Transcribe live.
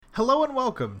Hello and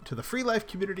welcome to the Free Life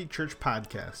Community Church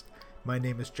podcast. My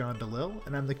name is John DeLille,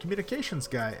 and I'm the communications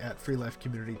guy at Free Life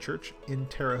Community Church in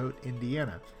Terre Haute,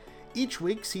 Indiana. Each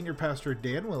week, Senior Pastor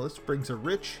Dan Willis brings a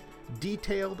rich,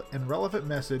 detailed, and relevant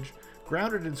message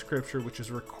grounded in Scripture, which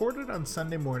is recorded on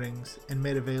Sunday mornings and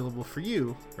made available for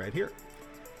you right here.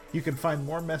 You can find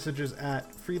more messages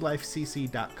at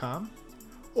freelifecc.com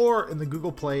or in the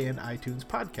Google Play and iTunes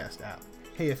podcast app.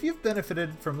 Hey, if you've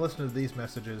benefited from listening to these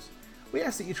messages, we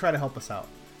ask that you try to help us out.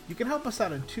 You can help us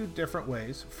out in two different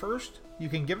ways. First, you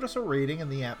can give us a rating in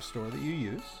the app store that you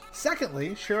use.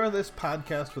 Secondly, share this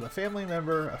podcast with a family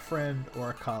member, a friend,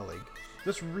 or a colleague.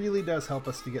 This really does help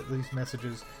us to get these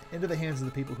messages into the hands of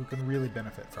the people who can really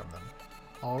benefit from them.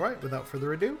 All right, without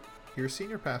further ado, here's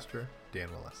Senior Pastor Dan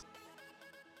Willis.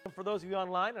 For those of you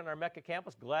online on our Mecca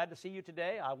campus, glad to see you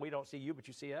today. We don't see you, but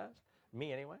you see us.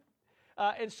 Me, anyway.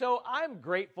 And so I'm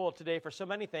grateful today for so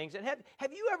many things. And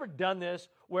have you ever done this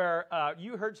where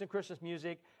you heard some Christmas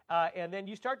music and then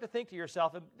you start to think to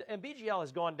yourself, and BGL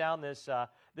has gone down this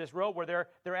road where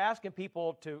they're asking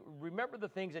people to remember the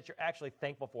things that you're actually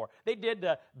thankful for. They did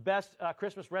the best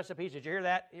Christmas recipes. Did you hear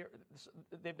that?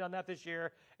 They've done that this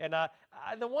year. And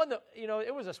the one that,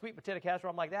 it was a sweet potato casserole.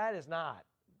 I'm like, that is not.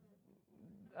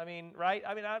 I mean, right?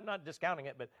 I mean, I'm not discounting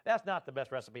it, but that's not the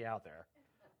best recipe out there.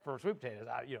 For sweet potatoes,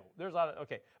 there's a lot of,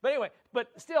 okay. But anyway, but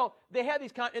still, they had these,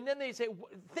 and then they say,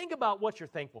 think about what you're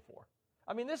thankful for.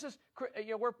 I mean, this is,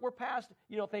 we're past,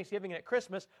 Thanksgiving and at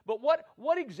Christmas, but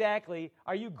what exactly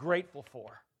are you grateful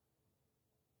for?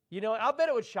 I'll bet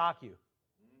it would shock you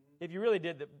if you really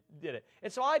did it.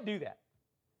 And so I do that.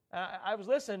 I was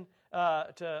listening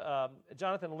to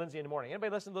Jonathan and Lindsay in the morning.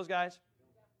 Anybody listen to those guys?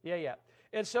 Yeah.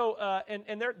 And so,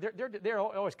 and they're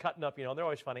always cutting up, they're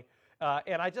always funny.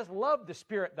 And I just love the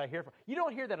spirit that I hear from. You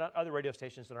don't hear that on other radio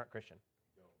stations that aren't Christian.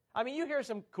 I mean, you hear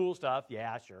some cool stuff,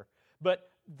 yeah, sure. But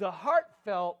the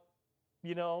heartfelt,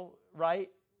 right,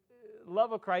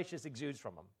 love of Christ just exudes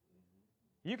from them.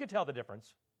 You can tell the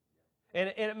difference.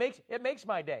 And it makes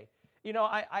my day.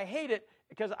 I hate it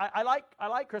because I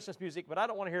like Christmas music, but I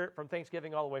don't want to hear it from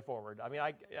Thanksgiving all the way forward. I mean,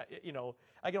 I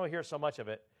can only hear so much of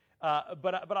it.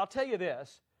 But I'll tell you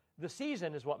this. The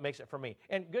season is what makes it for me.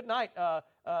 And Good Night,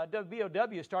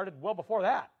 WBOW started well before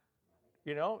that.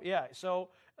 Yeah. So,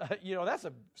 that's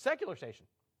a secular station.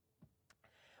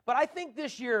 But I think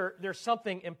this year there's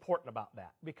something important about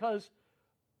that because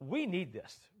we need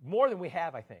this more than we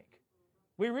have, I think.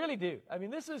 We really do. I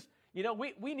mean, this is,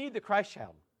 we need the Christ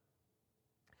child.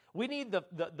 We need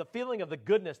the feeling of the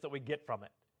goodness that we get from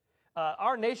it.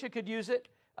 Our nation could use it.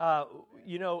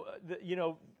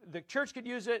 The church could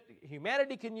use it,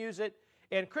 humanity can use it,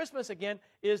 and Christmas, again,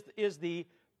 is the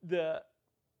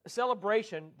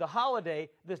celebration, the holiday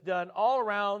that's done all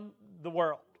around the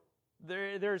world.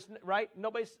 There's, right,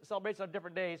 nobody celebrates on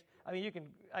different days. I mean,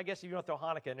 I guess if you want to throw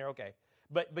Hanukkah in there, okay.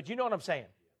 But you know what I'm saying,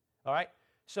 all right?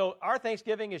 So our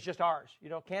Thanksgiving is just ours.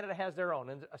 Canada has their own,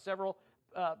 and several,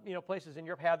 places in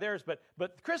Europe have theirs, but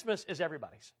Christmas is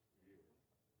everybody's.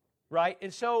 Right?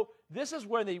 And so this is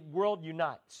where the world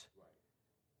unites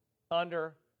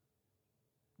under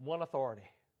one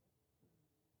authority.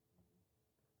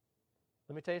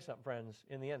 Let me tell you something, friends.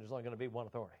 In the end, there's only going to be one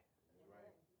authority.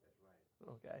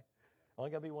 That's right. Okay?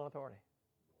 Only going to be one authority.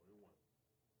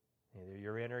 Either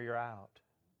you're in or you're out.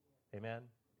 Amen?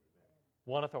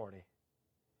 One authority.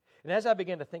 And as I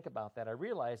began to think about that, I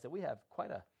realized that we have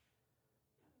quite a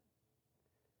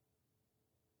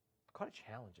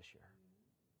challenge this year.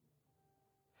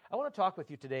 I want to talk with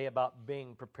you today about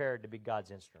being prepared to be God's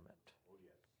instrument.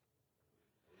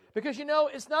 Because,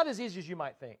 it's not as easy as you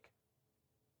might think.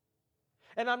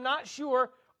 And I'm not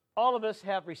sure all of us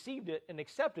have received it and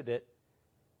accepted it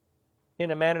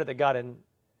in a manner that God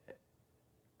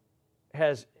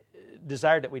has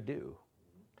desired that we do.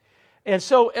 And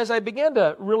so as I began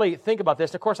to really think about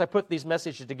this, of course I put these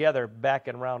messages together back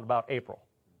in around about April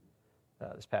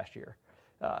this past year.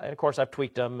 And, of course, I've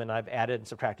tweaked them, and I've added and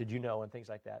subtracted, and things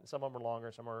like that. And some of them are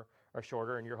longer, some are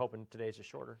shorter, and you're hoping today's is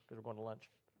shorter because we're going to lunch.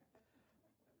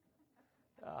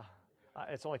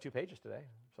 It's only 2 pages today,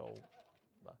 so,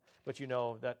 but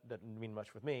that doesn't mean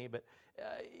much with me. But,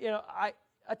 I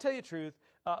tell you the truth,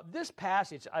 this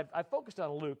passage, I focused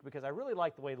on Luke because I really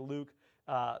like the way Luke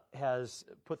has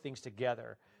put things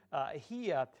together.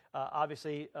 He,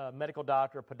 obviously, a medical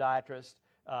doctor, a podiatrist,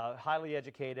 highly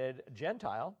educated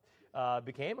Gentile,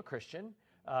 became a Christian,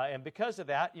 and because of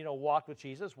that, walked with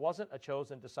Jesus, wasn't a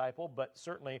chosen disciple, but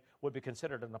certainly would be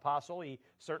considered an apostle. He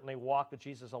certainly walked with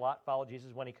Jesus a lot, followed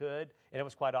Jesus when he could, and it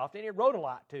was quite often. He wrote a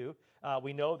lot, too.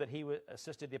 We know that he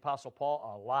assisted the Apostle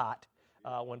Paul a lot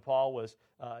when Paul was,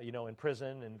 in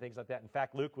prison and things like that. In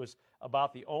fact, Luke was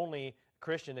about the only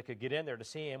Christian that could get in there to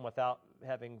see him without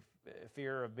having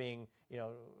fear of being,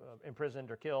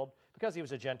 imprisoned or killed, because he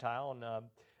was a Gentile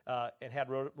and had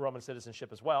Roman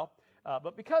citizenship as well.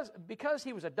 But because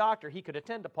he was a doctor, he could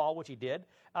attend to Paul, which he did.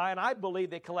 And I believe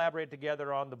they collaborated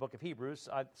together on the book of Hebrews.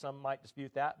 Some might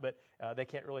dispute that, but they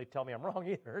can't really tell me I'm wrong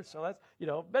either. So that's,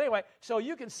 But anyway, so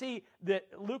you can see that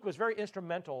Luke was very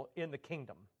instrumental in the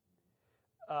kingdom.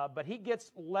 But he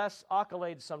gets less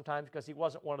accolades sometimes because he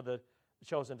wasn't one of the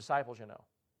chosen disciples,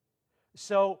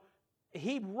 So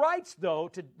he writes, though,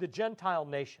 to the Gentile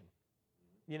nation,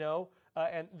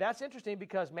 and that's interesting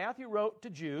because Matthew wrote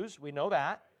to Jews. We know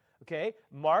that. Okay,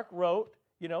 Mark wrote,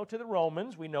 to the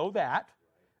Romans. We know that.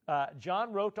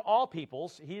 John wrote to all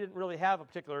peoples. He didn't really have a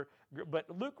particular, but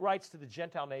Luke writes to the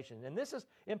Gentile nation. And this is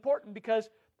important because,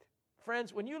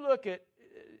 friends, when you look at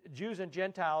Jews and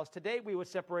Gentiles, today we would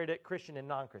separate it Christian and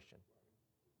non-Christian.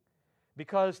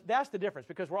 Because that's the difference,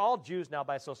 because we're all Jews now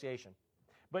by association.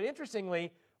 But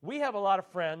interestingly, we have a lot of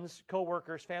friends,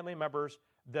 co-workers, family members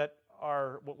that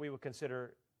are what we would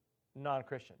consider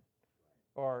non-Christian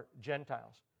or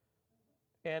Gentiles.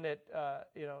 And at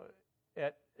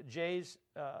Jay's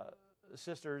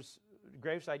sister's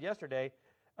graveside yesterday,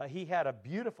 he had a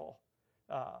beautiful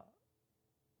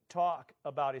talk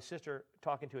about his sister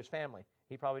talking to his family.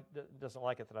 He probably doesn't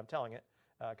like it that I'm telling it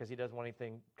because he doesn't want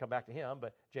anything to come back to him.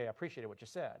 But Jay, I appreciated what you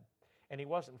said, and he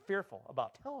wasn't fearful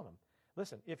about telling him.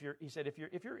 Listen, if you're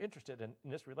interested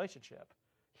in this relationship,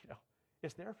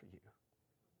 it's there for you,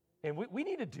 and we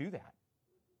need to do that.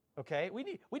 Okay, we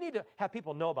need to have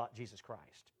people know about Jesus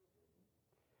Christ.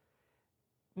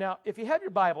 Now, if you have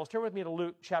your Bibles, turn with me to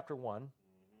Luke chapter 1.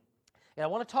 And I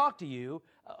want to talk to you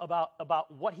about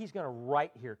what he's going to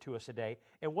write here to us today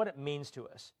and what it means to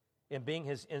us in being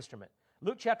his instrument.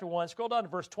 Luke chapter 1, scroll down to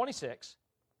verse 26,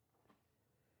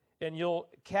 and you'll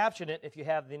caption it if you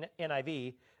have the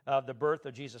NIV. The birth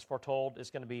of Jesus foretold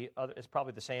is going to be, it's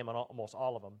probably the same on almost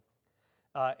all of them.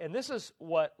 And this is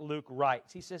what Luke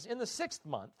writes. He says, in the 6th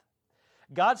month,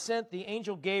 God sent the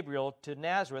angel Gabriel to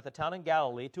Nazareth, a town in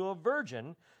Galilee, to a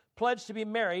virgin pledged to be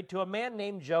married to a man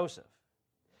named Joseph,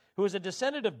 who was a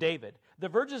descendant of David. The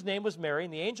virgin's name was Mary,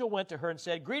 and the angel went to her and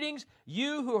said, "Greetings,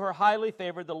 you who are highly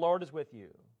favored, the Lord is with you."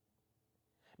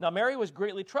 Now Mary was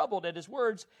greatly troubled at his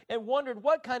words and wondered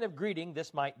what kind of greeting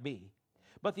this might be.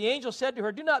 But the angel said to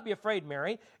her, "Do not be afraid,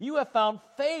 Mary. You have found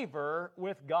favor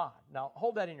with God." Now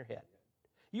hold that in your head.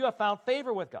 You have found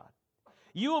favor with God.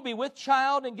 You will be with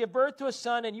child and give birth to a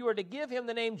son, and you are to give him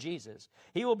the name Jesus.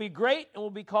 He will be great and will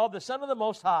be called the Son of the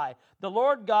Most High. The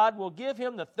Lord God will give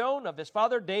him the throne of his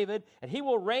father David, and he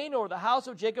will reign over the house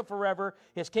of Jacob forever.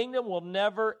 His kingdom will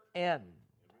never end.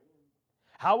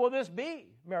 How will this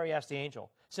be? Mary asked the angel,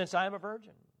 since I am a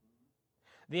virgin.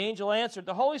 The angel answered,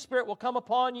 the Holy Spirit will come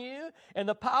upon you, and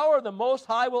the power of the Most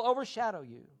High will overshadow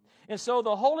you. And so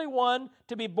the Holy One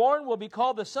to be born will be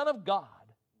called the Son of God.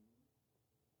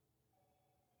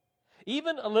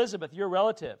 Even Elizabeth, your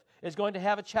relative, is going to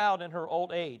have a child in her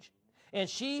old age. And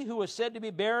she who was said to be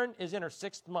barren is in her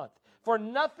 6th month. For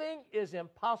nothing is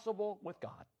impossible with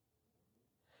God.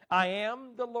 I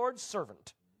am the Lord's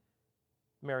servant,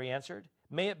 Mary answered.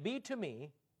 May it be to me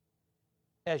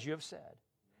as you have said.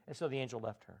 And so the angel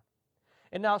left her.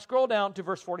 And now scroll down to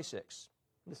verse 46.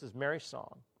 This is Mary's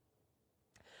song.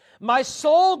 My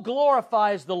soul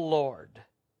glorifies the Lord,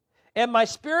 and my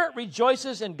spirit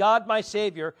rejoices in God my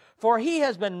Savior, for he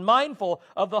has been mindful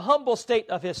of the humble state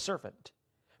of his servant.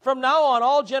 From now on,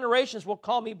 all generations will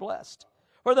call me blessed,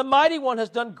 for the Mighty One has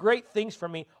done great things for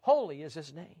me. Holy is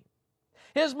his name.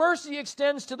 His mercy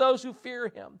extends to those who fear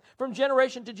him from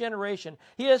generation to generation.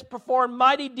 He has performed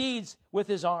mighty deeds with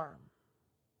his arm.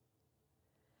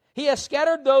 He has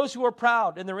scattered those who are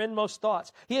proud in their inmost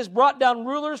thoughts. He has brought down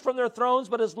rulers from their thrones,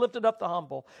 but has lifted up the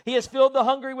humble. He has filled the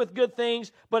hungry with good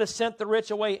things, but has sent the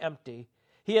rich away empty.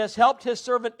 He has helped his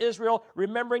servant Israel,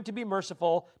 remembering to be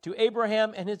merciful to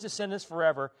Abraham and his descendants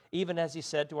forever, even as he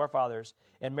said to our fathers.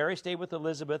 And Mary stayed with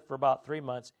Elizabeth for about 3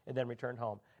 months and then returned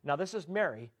home. Now this is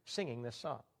Mary singing this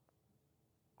song.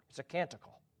 It's a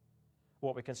canticle,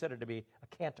 what we consider to be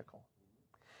a canticle.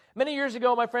 Many years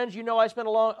ago, my friends, you know I spent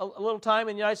a little time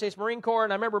in the United States Marine Corps,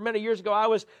 and I remember many years ago I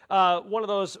was one of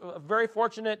those very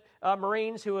fortunate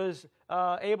Marines who was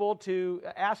able to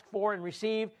ask for and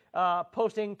receive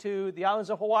posting to the islands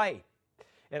of Hawaii.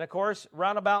 And of course,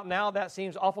 roundabout now, that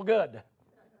seems awful good.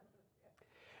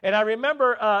 And I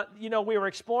remember, we were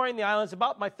exploring the islands.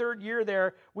 About my third year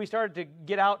there, we started to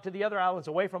get out to the other islands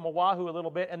away from Oahu a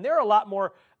little bit. And they're a lot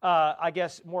more,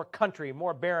 more country,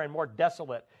 more barren, more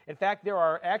desolate. In fact, there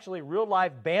are actually real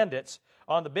live bandits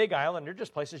on the Big Island. They're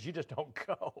just places you just don't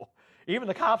go. Even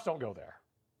the cops don't go there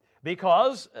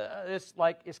because it's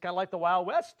kind of like the Wild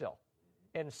West still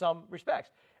in some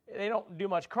respects. They don't do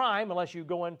much crime unless you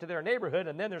go into their neighborhood,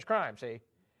 and then there's crime, see,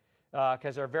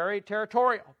 because they're very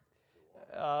territorial.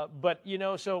 But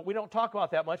so we don't talk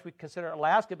about that much. We consider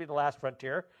Alaska to be the last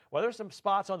frontier. Well, there's some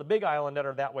spots on the Big Island that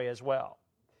are that way as well.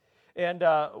 And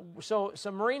so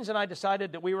some Marines and I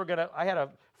decided that we were going to, I had a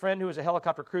friend who was a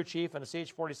helicopter crew chief in the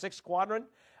CH-46 squadron,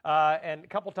 and a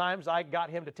couple times I got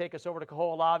him to take us over to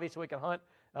Kaho'olawe so we could hunt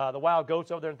the wild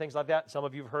goats over there and things like that. Some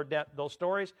of you have heard those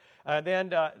stories. And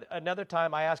then another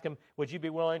time I asked him, would you be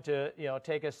willing to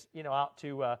take us out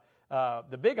to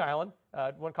the Big Island?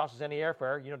 Wouldn't cost us any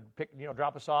airfare.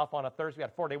 Drop us off on a Thursday. We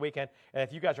had a 4-day weekend, and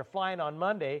if you guys are flying on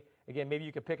Monday, again, maybe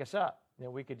you could pick us up.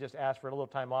 We could just ask for a little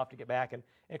time off to get back, and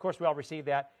of course we all received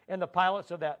that. And the pilots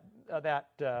of that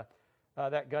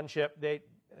gunship, they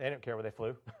didn't care where they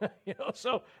flew,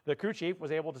 So the crew chief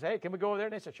was able to say, "Hey, can we go over there?"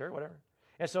 And they said, "Sure, whatever."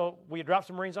 And so we dropped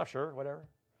some Marines off. Sure, whatever.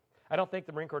 I don't think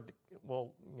the Marine Corps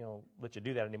will let you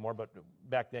do that anymore, but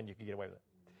back then you could get away with it.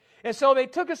 And so they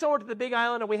took us over to the Big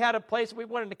Island, and we had a place. We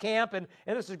went into camp, and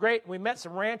this is great. We met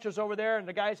some ranchers over there, and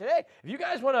the guy said, "Hey, if you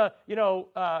guys want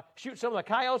to, shoot some of the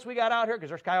coyotes we got out here, because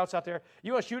there's coyotes out there.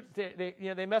 You want to shoot?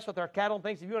 They mess with our cattle and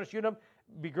things. If you want to shoot them,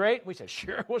 be great." We said,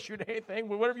 "Sure, we'll shoot anything.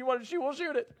 Whatever you want to shoot, we'll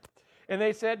shoot it." And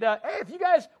they said, "Hey, if you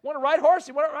guys want to ride horses,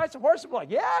 you want to ride some horses?" We're like,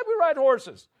 "Yeah, we ride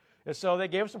horses." And so they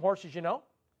gave us some horses,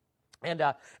 and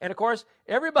of course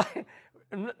everybody.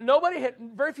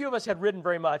 Very few of us had ridden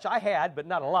very much. I had, but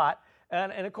not a lot.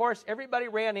 And of course, everybody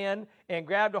ran in and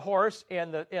grabbed a horse,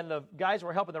 and the guys who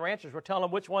were helping the ranchers were telling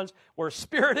them which ones were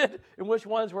spirited and which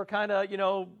ones were kind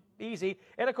of, easy.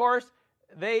 And of course,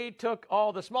 they took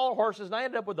all the smaller horses, and I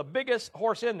ended up with the biggest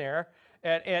horse in there.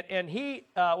 And he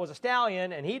was a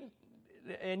stallion,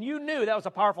 and you knew that was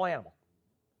a powerful animal.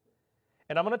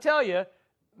 And I'm going to tell you,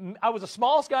 I was the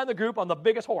smallest guy in the group on the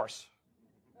biggest horse.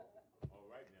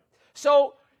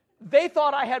 So they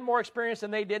thought I had more experience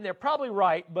than they did, and they're probably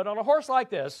right, but on a horse like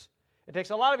this, it takes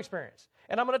a lot of experience.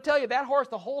 And I'm going to tell you, that horse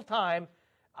the whole time,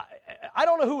 I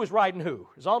don't know who was riding who,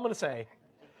 is all I'm going to say.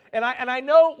 And I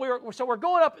know we're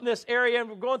going up in this area, and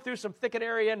we're going through some thicket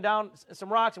area and down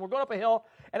some rocks, and we're going up a hill,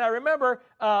 and I remember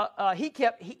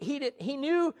he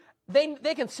knew,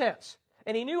 they can sense,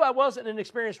 and he knew I wasn't an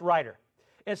experienced rider.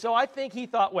 And so I think he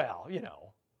thought, well,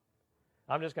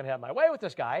 I'm just going to have my way with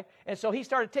this guy. And so he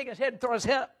started taking his head and throwing his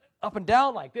head up and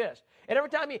down like this. And every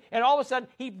time and all of a sudden,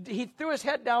 he threw his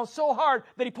head down so hard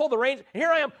that he pulled the reins. And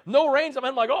here I am, no reins.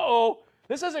 I'm like, uh-oh,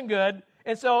 this isn't good.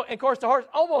 And so, of course, the horse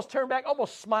almost turned back,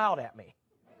 almost smiled at me.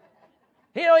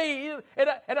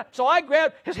 So I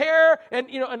grabbed his hair and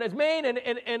and his mane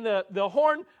and the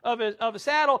horn of his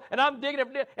saddle, and I'm digging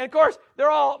it. And of course,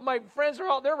 my friends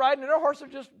they're riding, and their horses are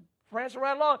just prancing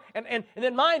around along, and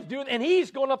then mine's doing, and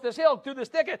he's going up this hill through this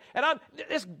thicket, and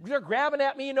they're grabbing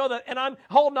at me, and I'm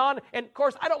holding on, and of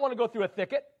course I don't want to go through a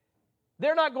thicket.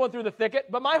 They're not going through the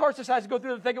thicket, but my horse decides to go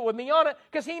through the thicket with me on it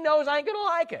because he knows I ain't going to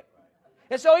like it.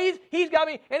 And so he's got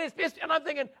me, and I'm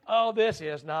thinking, oh, this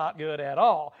is not good at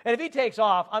all. And if he takes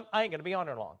off, I ain't going to be on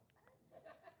there long.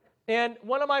 And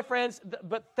one of my friends,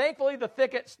 but thankfully the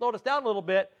thicket slowed us down a little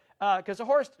bit, because the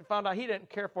horse found out he didn't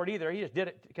care for it either. He just did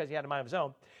it because he had a mind of his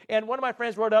own. And one of my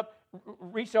friends rode up,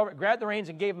 reached over, grabbed the reins,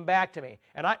 and gave them back to me.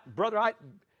 And I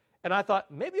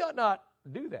thought, maybe I ought not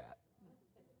do that.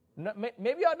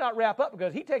 Maybe I ought not wrap up,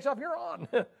 because he takes off, you're on.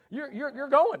 you're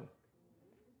going.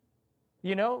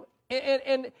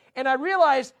 And I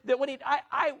realized that when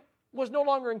I was no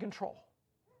longer in control.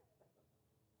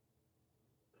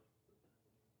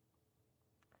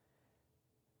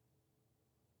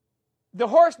 The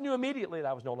horse knew immediately that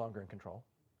I was no longer in control.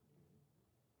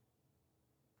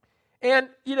 And,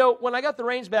 when I got the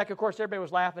reins back, of course, everybody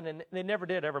was laughing, and they never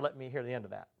did ever let me hear the end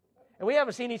of that. And we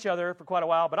haven't seen each other for quite a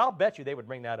while, but I'll bet you they would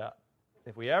bring that up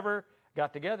if we ever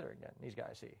got together again. These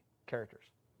guys, see, characters.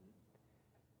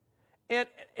 And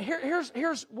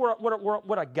here's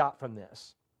what I got from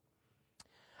this.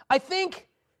 I think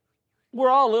we're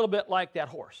all a little bit like that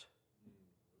horse.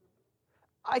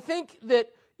 I think that,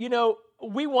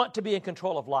 we want to be in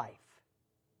control of life.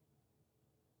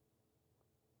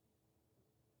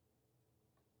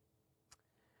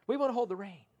 We want to hold the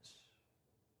reins.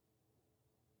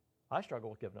 I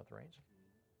struggle with giving up the reins.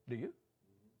 Do you?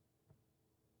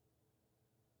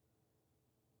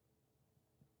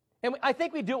 And I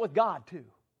think we do it with God, too,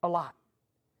 a lot.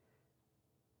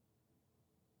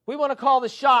 We want to call the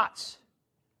shots.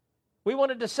 We want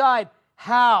to decide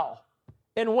how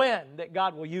and when that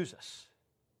God will use us.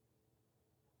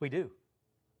 We do.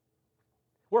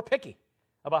 We're picky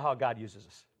about how God uses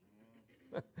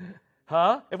us.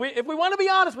 Huh? If we want to be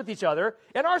honest with each other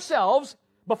and ourselves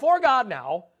before God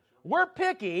now, we're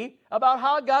picky about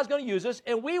how God's going to use us,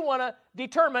 and we want to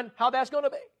determine how that's going to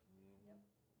be.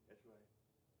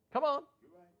 Come on.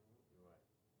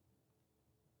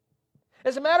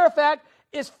 As a matter of fact,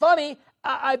 it's funny,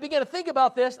 I began to think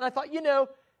about this, and I thought,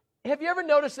 have you ever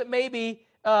noticed that maybe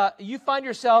you find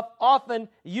yourself often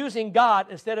using God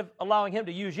instead of allowing Him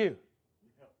to use you?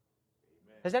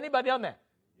 Has anybody done that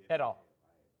at all?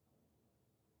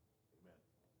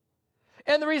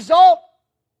 And the result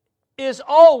is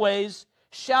always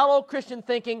shallow Christian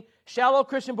thinking, shallow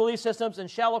Christian belief systems, and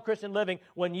shallow Christian living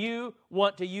when you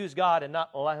want to use God and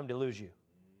not allow Him to lose you.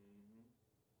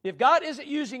 If God isn't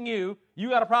using you, you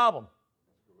got a problem.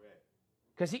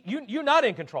 Because you're not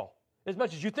in control as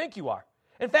much as you think you are.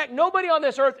 In fact, nobody on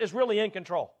this earth is really in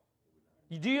control.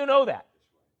 Do you know that?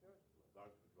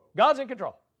 God's in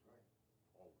control.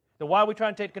 Then why are we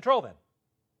trying to take control then?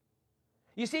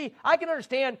 You see, I can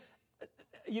understand,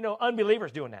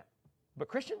 unbelievers doing that. But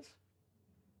Christians?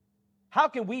 How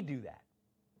can we do that?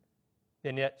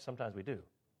 And yet, sometimes we do.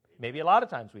 Maybe a lot of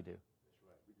times we do.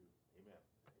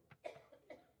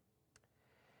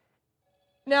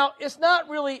 Now, it's not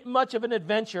really much of an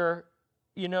adventure,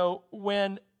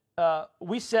 when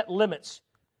we set limits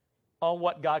on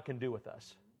what God can do with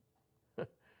us.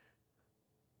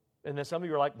 And then some of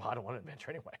you are like, well, I don't want an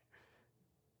adventure anyway.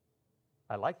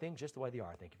 I like things just the way they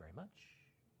are. Thank you very much.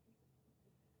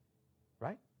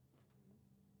 Right?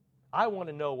 I want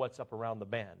to know what's up around the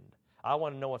bend. I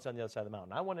want to know what's on the other side of the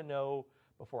mountain. I want to know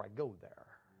before I go there.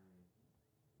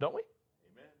 Don't we?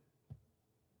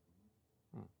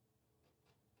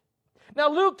 Now,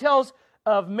 Luke tells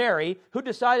of Mary, who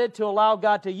decided to allow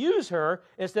God to use her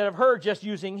instead of her just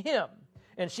using him.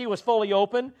 And she was fully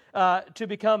open to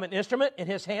become an instrument in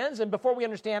his hands. And before we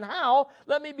understand how,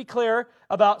 let me be clear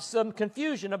about some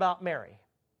confusion about Mary.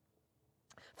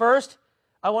 First,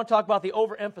 I want to talk about the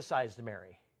overemphasized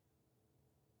Mary.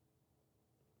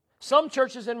 Some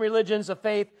churches and religions of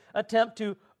faith attempt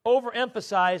to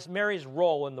overemphasize Mary's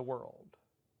role in the world.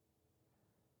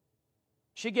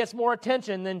 She gets more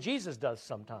attention than Jesus does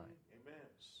sometimes. Amen.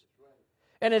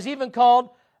 And is even called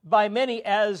by many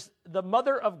as the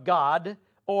Mother of God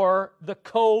or the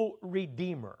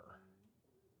co-redeemer.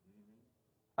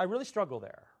 I really struggle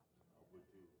there.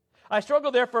 I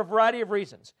struggle there for a variety of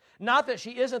reasons. Not that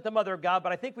she isn't the Mother of God,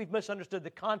 but I think we've misunderstood the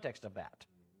context of that.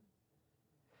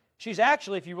 She's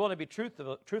actually, if you want to be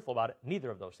truthful about it,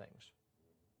 neither of those things.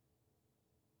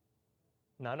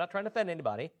 Now, I'm not trying to offend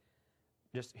anybody.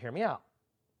 Just hear me out.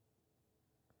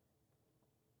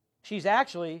 She's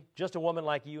actually just a woman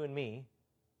like you and me,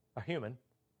 a human,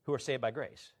 who are saved by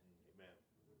grace.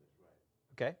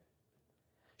 Okay?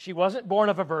 She wasn't born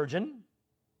of a virgin,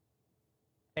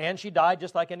 and she died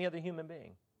just like any other human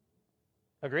being.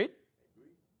 Agreed?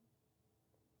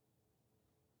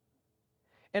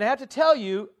 And I have to tell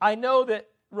you, I know that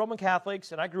Roman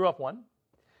Catholics, and I grew up one,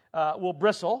 will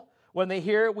bristle when they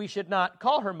hear we should not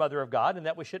call her Mother of God and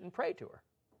that we shouldn't pray to her.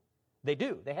 They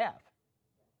do. They have.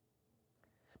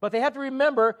 But they have to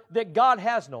remember that God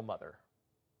has no mother.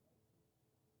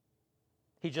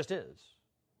 He just is.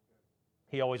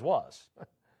 He always was.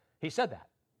 He said that.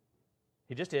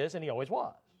 He just is, and he always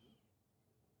was.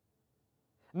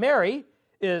 Mary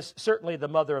is certainly the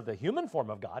mother of the human form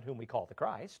of God, whom we call the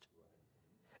Christ.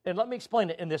 And let me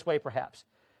explain it in this way, perhaps.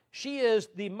 She is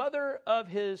the mother of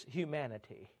his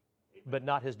humanity, but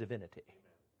not his divinity.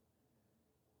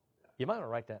 You might want to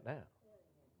write that down.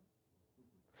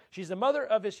 She's the mother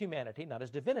of his humanity, not his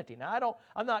divinity. Now,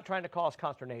 I'm not trying to cause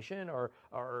consternation or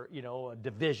a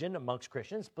division amongst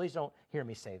Christians. Please don't hear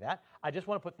me say that. I just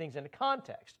want to put things into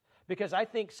context, because I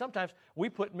think sometimes we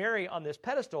put Mary on this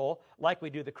pedestal like we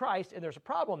do the Christ, and there's a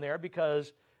problem there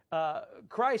because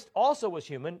Christ also was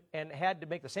human and had to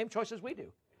make the same choices we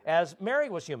do, as Mary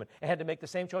was human and had to make the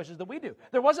same choices that we do.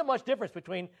 There wasn't much difference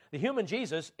between the human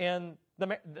Jesus and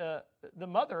the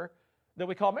mother that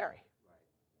we call Mary.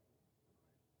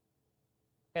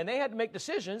 And they had to make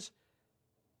decisions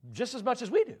just as much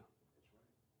as we do.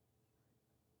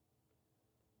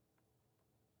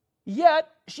 Yet,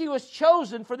 she was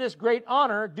chosen for this great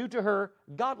honor due to her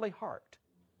godly heart.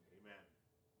 Amen.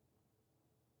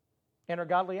 And her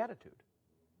godly attitude.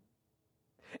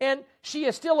 And she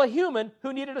is still a human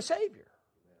who needed a Savior,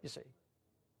 you see.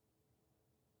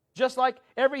 Just like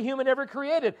every human ever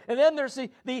created. And then there's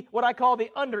the what I call the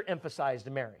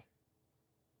underemphasized Mary.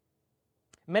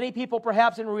 Many people,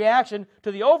 perhaps in reaction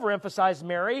to the overemphasized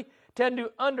Mary, tend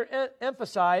to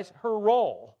underemphasize her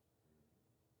role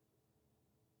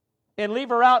and leave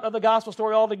her out of the gospel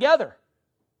story altogether.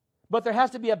 But there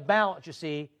has to be a balance, you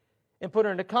see, and put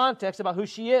her into context about who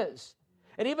she is.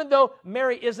 And even though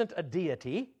Mary isn't a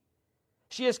deity,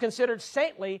 she is considered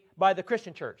saintly by the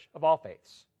Christian church of all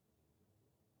faiths.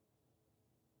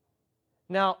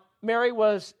 Now, Mary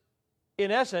was,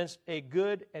 in essence, a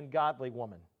good and godly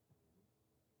woman.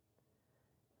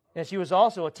 And she was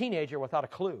also a teenager without a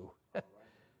clue.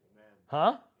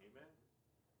 Huh?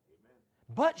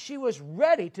 But she was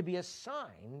ready to be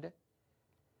assigned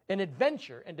an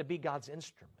adventure and to be God's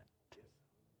instrument.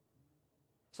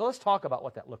 So let's talk about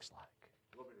what that looks like.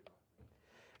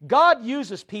 God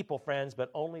uses people, friends,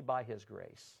 but only by His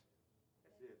grace.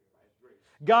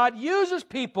 God uses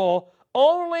people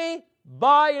only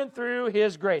by and through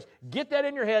His grace. Get that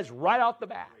in your heads right off the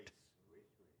bat.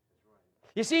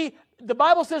 You see, the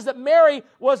Bible says that Mary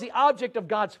was the object of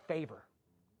God's favor.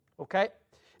 Okay?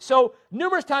 So,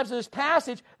 numerous times in this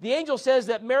passage, the angel says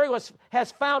that Mary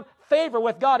has found favor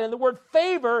with God. And the word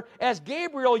favor, as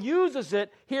Gabriel uses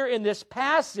it here in this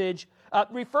passage,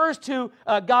 refers to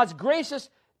God's gracious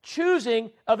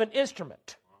choosing of an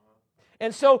instrument.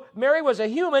 And so Mary was a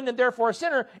human and therefore a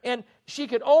sinner, and she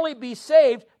could only be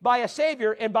saved by a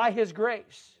Savior and by His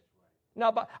grace.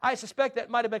 Now, I suspect that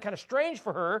might have been kind of strange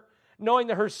for her, knowing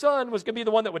that her son was going to be the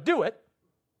one that would do it.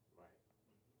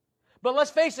 But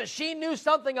let's face it, she knew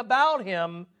something about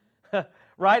Him,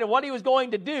 right, and what He was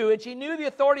going to do, and she knew the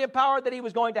authority and power that He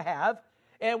was going to have,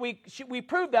 and we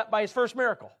proved that by His first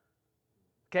miracle.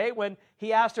 Okay, when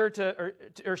He asked her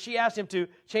or she asked Him to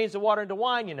change the water into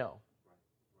wine, you know.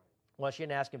 Well, she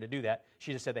didn't ask Him to do that.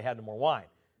 She just said they had no more wine,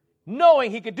 knowing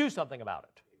He could do something about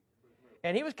it.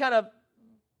 And He was kind of,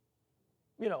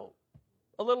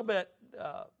 a little bit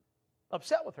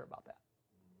upset with her about that.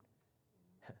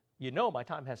 My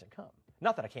time hasn't come.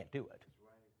 Not that I can't do it,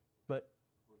 but,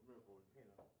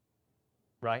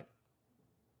 right?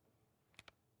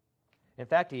 In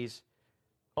fact, He's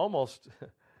almost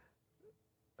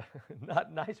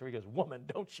not nice where He goes, "Woman,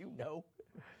 don't you know?"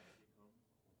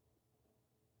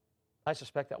 I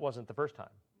suspect that wasn't the first time.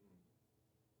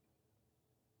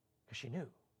 Because she knew.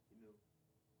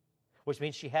 Which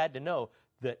means she had to know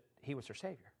that He was her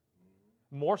Savior.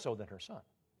 More so than her son,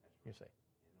 you see.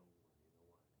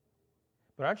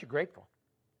 But aren't you grateful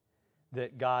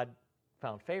that God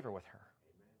found favor with her?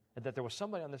 And that there was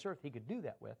somebody on this earth He could do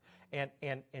that with.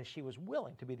 And she was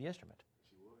willing to be the instrument.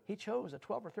 He chose a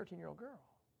 12 or 13-year-old girl.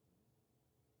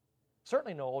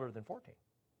 Certainly no older than 14.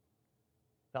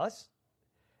 Now that's,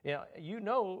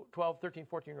 12, 13,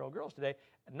 14-year-old girls today,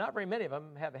 not very many of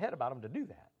them have a head about them to do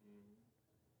that.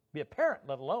 Be a parent,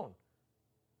 let alone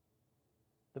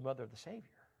the mother of the Savior.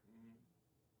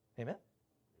 Amen?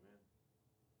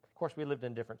 Of course, we lived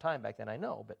in a different time back then, I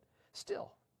know, but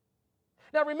still.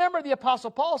 Now remember, the Apostle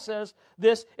Paul says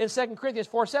this in 2 Corinthians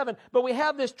 4:7, but we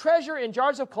have this treasure in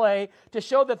jars of clay to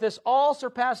show that this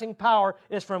all-surpassing power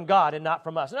is from God and not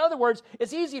from us. In other words,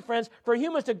 it's easy, friends, for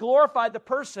humans to glorify the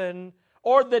person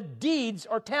or the deeds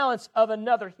or talents of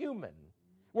another human.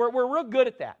 We're real good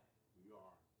at that.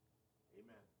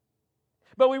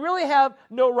 But we really have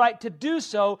no right to do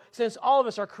so since all of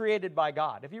us are created by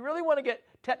God. If you really want to get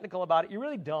technical about it, you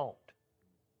really don't.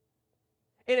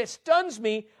 And it stuns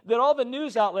me that all the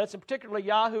news outlets, and particularly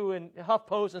Yahoo and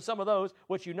HuffPost and some of those,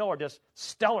 which are just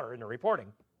stellar in their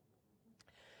reporting,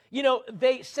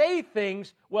 they say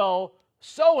things, well,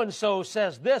 so-and-so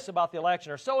says this about the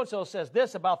election, or so-and-so says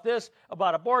this about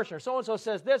abortion, or so-and-so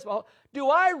says this. Do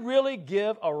I really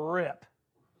give a rip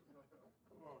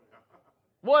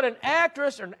what an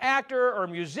actress or an actor or a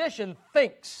musician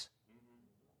thinks?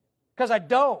 Because I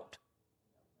don't.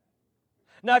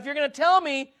 Now, if you're going to tell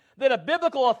me that a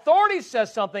biblical authority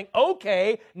says something,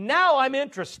 okay, now I'm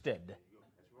interested.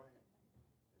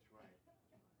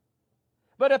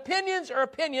 But opinions are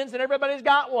opinions, and everybody's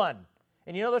got one.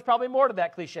 And there's probably more to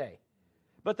that cliche.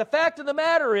 But the fact of the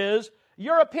matter is,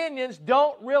 your opinions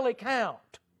don't really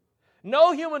count.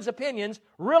 No human's opinions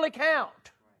really count.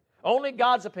 Only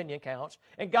God's opinion counts.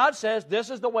 And God says, this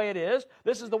is the way it is,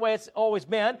 this is the way it's always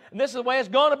been, and this is the way it's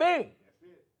going to be.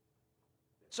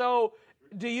 So,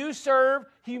 do you serve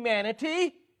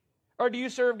humanity, or do you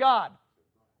serve God?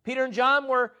 Peter and John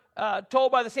were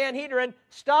told by the Sanhedrin,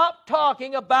 stop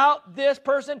talking about this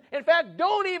person. In fact,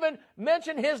 don't even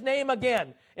mention his name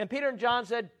again. And Peter and John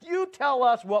said, you tell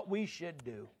us what we should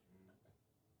do.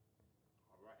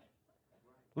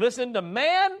 Listen to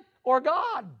man or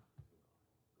God?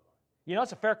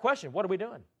 It's a fair question. What are we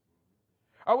doing?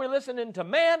 Are we listening to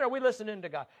man or are we listening to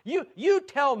God? You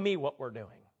tell me what we're doing.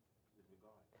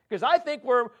 Because I think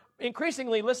we're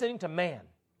increasingly listening to man.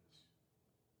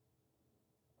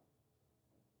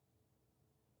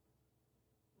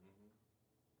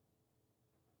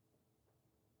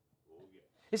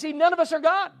 You see, none of us are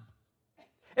God.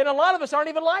 And a lot of us aren't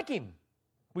even like Him.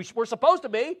 We're supposed to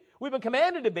be. We've been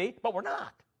commanded to be, but we're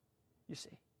not, you see.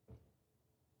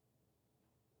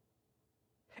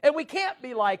 And we can't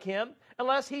be like Him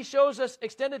unless He shows us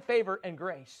extended favor and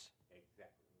grace.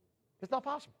 It's not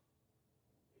possible.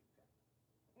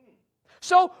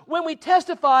 So when we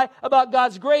testify about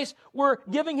God's grace, we're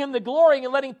giving Him the glory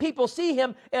and letting people see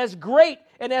Him as great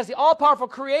and as the all-powerful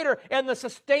Creator and the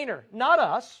sustainer, not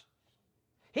us.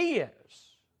 He is.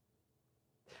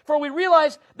 For we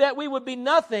realize that we would be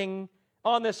nothing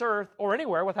on this earth or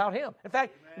anywhere without Him. In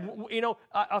fact,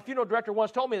 a funeral director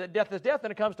once told me that death is death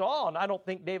and it comes to all, and I don't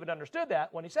think David understood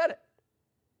that when he said it.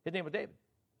 His name was David.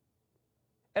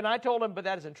 And I told him, but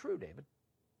that isn't true, David.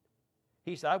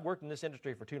 He said, I've worked in this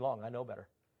industry for too long. I know better.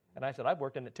 And I said, I've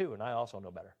worked in it too, and I also know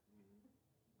better.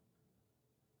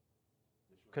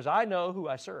 Because I know who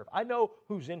I serve. I know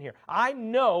who's in here. I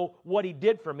know what He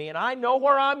did for me, and I know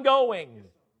where I'm going.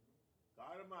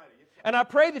 And I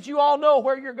pray that you all know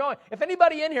where you're going. If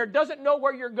anybody in here doesn't know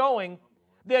where you're going,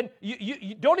 then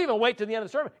you don't even wait till the end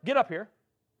of the sermon. Get up here.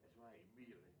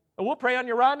 And we'll pray on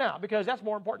you right now, because that's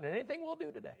more important than anything we'll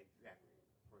do today.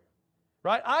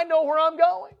 Right? I know where I'm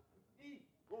going.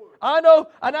 I know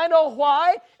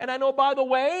why, and I know by the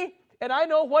way, and I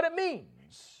know what it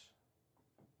means.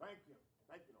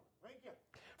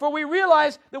 For we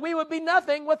realize that we would be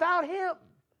nothing without Him.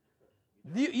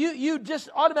 You just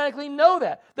automatically know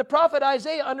that. The prophet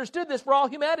Isaiah understood this for all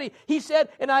humanity. He said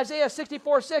in Isaiah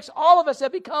 64:6, all of us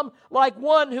have become like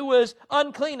one who is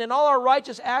unclean, and all our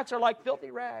righteous acts are like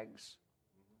filthy rags.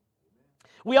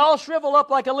 We all shrivel up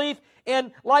like a leaf,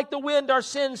 and like the wind, our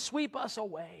sins sweep us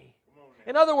away.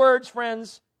 In other words,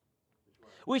 friends,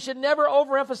 we should never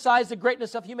overemphasize the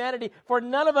greatness of humanity, for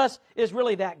none of us is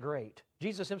really that great.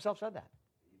 Jesus Himself said that.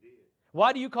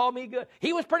 Why do you call me good?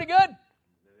 He was pretty good.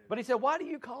 But He said, why do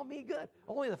you call me good?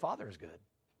 Only the Father is good.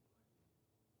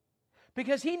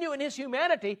 Because He knew in His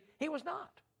humanity He was not.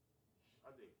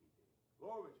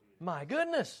 My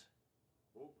goodness.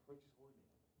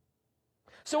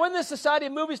 So in this society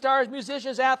of movie stars,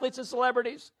 musicians, athletes, and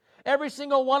celebrities, every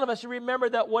single one of us should remember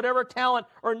that whatever talent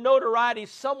or notoriety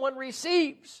someone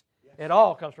receives, it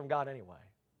all comes from God anyway.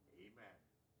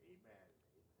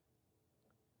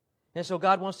 And so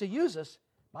God wants to use us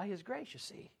by His grace, you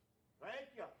see. Thank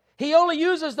you. He only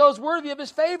uses those worthy of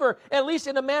His favor, at least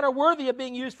in a manner worthy of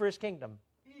being used for His kingdom.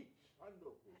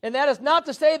 And that is not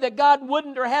to say that God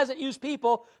wouldn't or hasn't used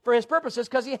people for His purposes,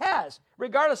 because He has,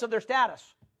 regardless of their status.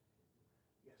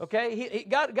 Okay?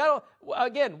 God,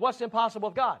 again, what's impossible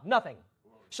with God? Nothing.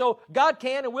 So God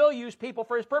can and will use people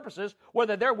for His purposes,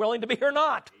 whether they're willing to be or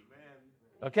not.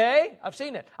 Okay? I've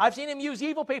seen it. I've seen Him use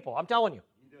evil people, I'm telling you.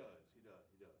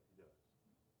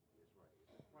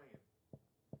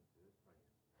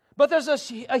 But there's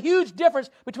a huge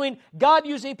difference between God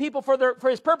using people for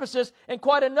His purposes and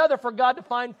quite another for God to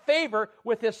find favor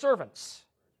with His servants.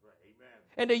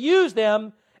 And to use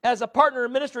them as a partner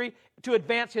in ministry to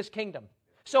advance His kingdom.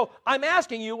 So I'm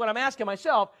asking you, what I'm asking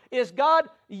myself, is God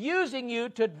using you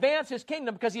to advance His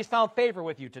kingdom because He's found favor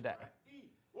with you today?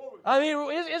 I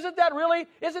mean, isn't that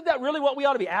really what we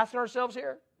ought to be asking ourselves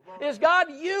here? Is God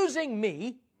using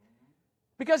me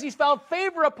because He's found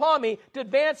favor upon me to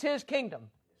advance His kingdom?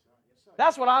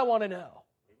 That's what I want to know.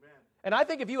 Amen. And I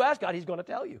think if you ask God, He's going to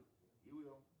tell you. He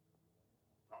will.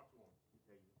 Talk to Him. He'll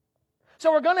tell you.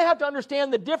 So we're going to have to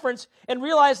understand the difference and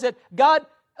realize that God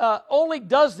only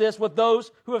does this with those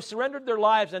who have surrendered their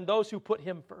lives and those who put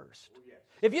Him first. Oh, yes.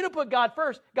 If you don't put God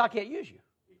first, God can't use you.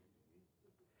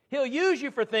 He'll use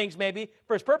you for things maybe,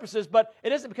 for His purposes, but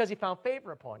it isn't because He found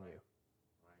favor upon you.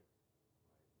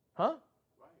 Huh?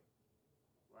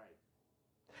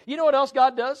 You know what else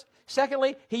God does?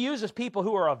 Secondly, He uses people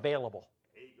who are available.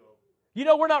 There you go. You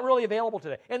know, we're not really available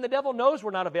today. And the devil knows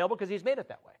we're not available because he's made it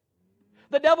that way.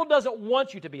 The devil doesn't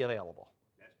want you to be available.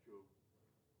 That's true.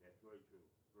 That's very true.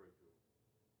 Very true.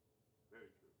 Very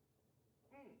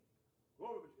true.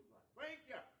 Glory to God. Thank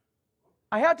you.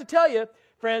 I have to tell you,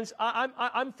 friends,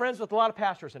 I'm friends with a lot of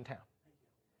pastors in town.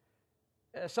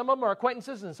 Some of them are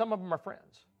acquaintances and some of them are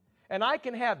friends. And I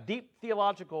can have deep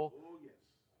theological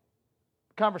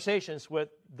conversations with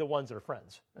the ones that are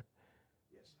friends.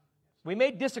 We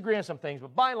may disagree on some things,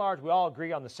 but by and large, we all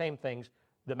agree on the same things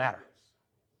that matter.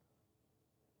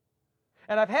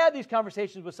 And I've had these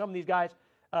conversations with some of these guys,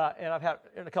 and I've had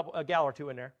a gal or two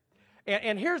in there.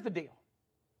 And here's the deal.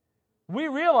 We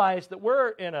realize that we're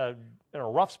in a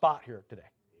rough spot here today.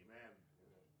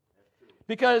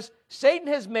 Because Satan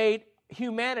has made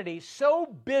humanity so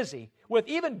busy with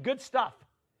even good stuff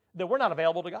that we're not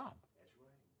available to God.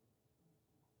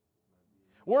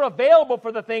 We're available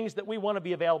for the things that we want to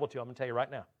be available to. I'm going to tell you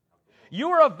right now.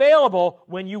 You are available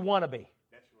when you want to be.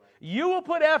 You will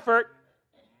put effort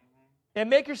and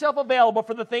make yourself available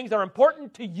for the things that are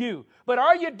important to you. But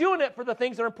are you doing it for the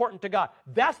things that are important to God?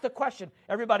 That's the question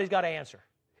everybody's got to answer.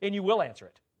 And you will answer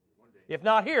it. If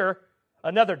not here,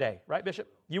 another day. Right, Bishop?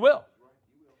 You will.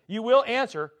 You will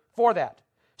answer for that.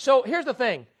 So here's the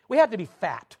thing. We have to be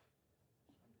fat.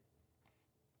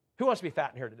 Who wants to be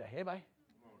fat in here today? Anybody?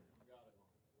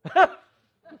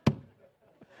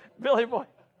 Billy boy.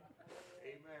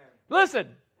 Listen,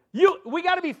 we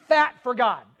got to be fat for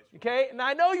God. Okay? And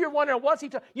I know you're wondering, what's he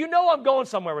talking? You know I'm going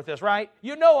somewhere with this, right?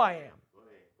 You know I am.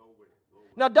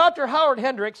 Now, Dr. Howard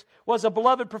Hendricks was a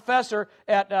beloved professor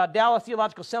at Dallas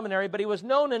Theological Seminary, but he was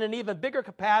known in an even bigger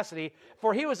capacity,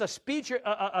 for he was a featured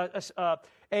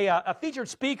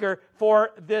speaker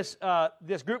for this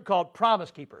group called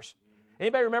Promise Keepers.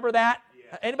 Anybody remember that?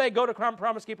 Yeah. Anybody go to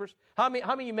Promise Keepers? How many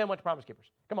of you men went to Promise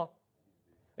Keepers? Come on.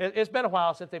 It's been a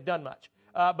while since they've done much,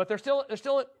 but they're still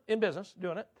in business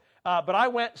doing it. But I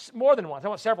went more than once. I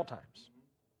went several times.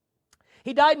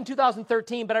 He died in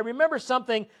 2013, but I remember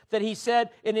something that he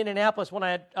said in Indianapolis when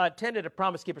I attended a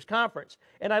Promise Keepers conference.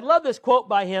 And I love this quote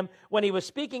by him when he was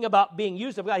speaking about being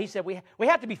used of God. He said, we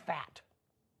have to be fat.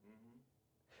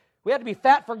 We have to be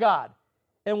fat for God.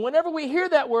 And whenever we hear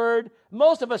that word,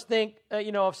 most of us think,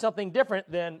 of something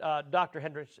different than Dr.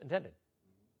 Hendricks intended.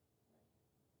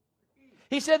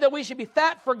 He said that we should be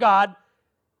fat for God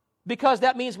because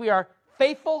that means we are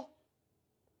faithful,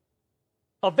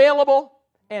 available,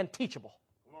 and teachable.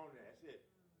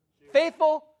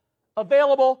 Faithful,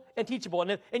 available, and teachable.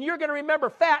 And you're going to remember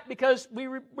fat because we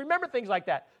remember things like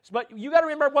that. But you got to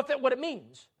remember what it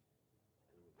means.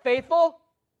 Faithful,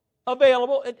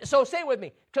 available. So say it with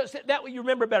me. That way you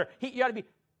remember better. You got to be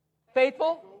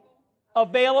faithful,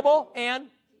 available, and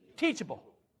teachable.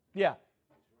 Yeah.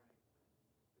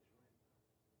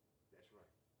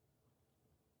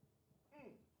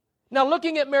 Now,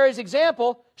 looking at Mary's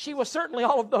example, she was certainly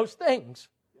all of those things.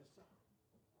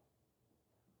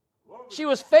 She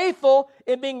was faithful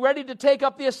in being ready to take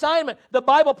up the assignment. The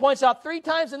Bible points out 3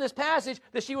 times in this passage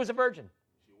that she was a virgin.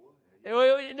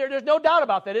 There's no doubt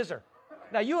about that, is there?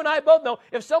 Now, you and I both know,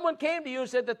 if someone came to you and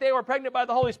said that they were pregnant by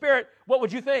the Holy Spirit, what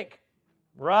would you think?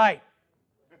 Right.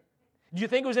 Do you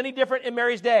think it was any different in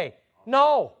Mary's day?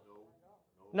 No.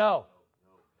 No.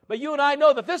 But you and I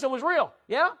know that this one was real.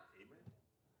 Yeah?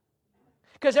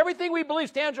 Because everything we believe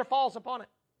stands or falls upon it.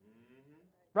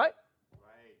 Right?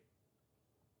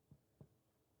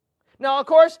 Now, of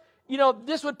course,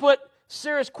 this would put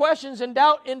serious questions and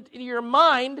doubt into your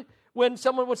mind when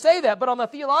someone would say that. But on the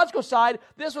theological side,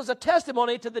 this was a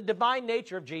testimony to the divine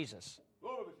nature of Jesus.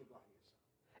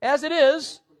 As it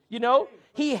is,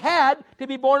 he had to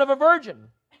be born of a virgin,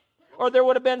 or there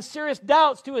would have been serious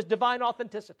doubts to his divine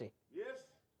authenticity.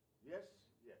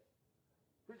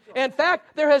 In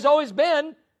fact, there has always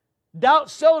been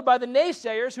doubt sowed by the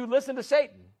naysayers who listen to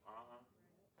Satan.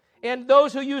 And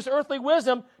those who use earthly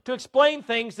wisdom to explain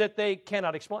things that they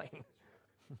cannot explain.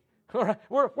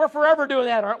 We're forever doing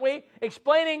that, aren't we?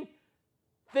 Explaining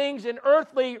things in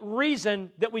earthly reason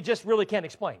that we just really can't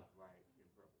explain.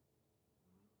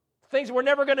 Things we're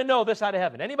never going to know this side of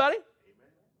heaven. Anybody?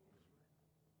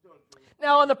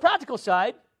 Now, on the practical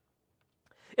side,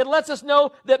 it lets us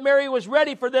know that Mary was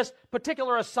ready for this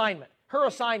particular assignment, her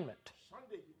assignment.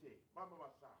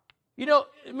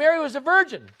 Mary was a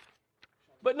virgin.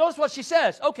 But notice what she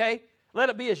says. Okay, let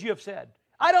it be as you have said.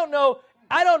 I don't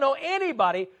know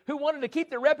anybody who wanted to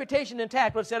keep their reputation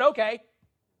intact but said, okay,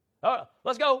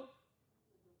 let's go.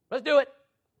 Let's do it.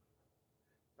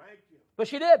 But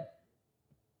she did.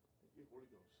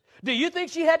 Do you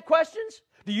think she had questions?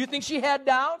 Do you think she had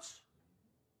doubts?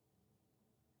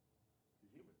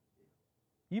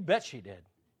 You bet she did.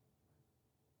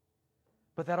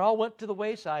 But that all went to the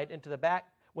wayside and to the back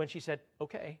when she said,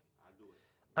 okay,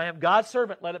 I am God's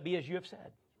servant, let it be as you have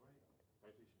said.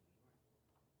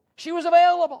 She was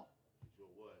available.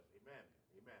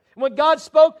 When God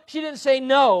spoke, she didn't say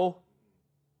no.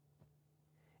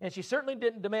 And she certainly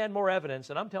didn't demand more evidence.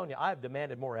 And I'm telling you, I've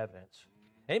demanded more evidence.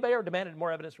 Anybody ever demanded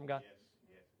more evidence from God?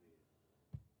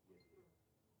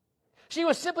 She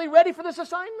was simply ready for this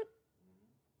assignment.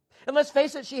 And let's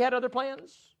face it, she had other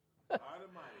plans.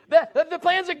 The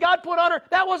plans that God put on her,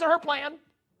 that wasn't her plan.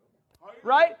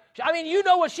 Right? I mean, you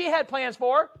know what she had plans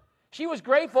for. She was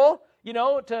grateful,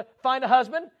 to find a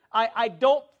husband. I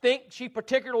don't think she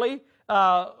particularly,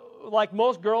 like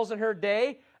most girls in her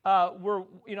day,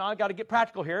 I've got to get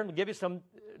practical here and give you some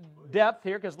depth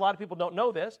here because a lot of people don't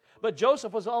know this, but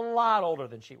Joseph was a lot older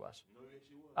than she was.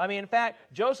 I mean, in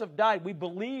fact, Joseph died, we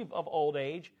believe, of old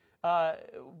age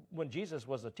when Jesus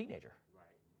was a teenager.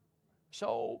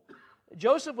 So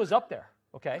Joseph was up there,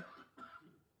 okay?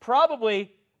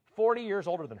 Probably 40 years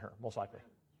older than her, most likely.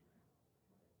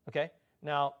 Okay?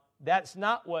 Now, that's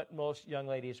not what most young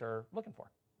ladies are looking for.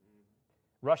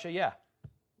 Russia, yeah.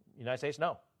 United States,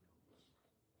 no.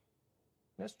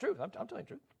 That's the truth. I'm telling you the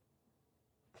truth.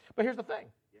 But here's the thing.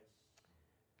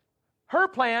 Her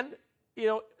plan,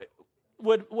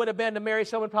 would have been to marry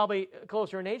someone probably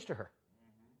closer in age to her.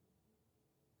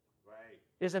 Right.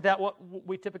 Isn't that what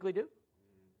we typically do?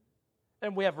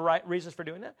 And we have reasons for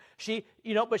doing that.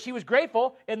 But she was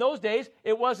grateful. In those days,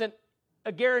 it wasn't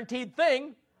a guaranteed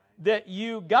thing that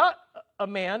you got a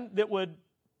man that would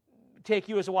take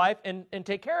you as a wife and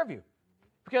take care of you.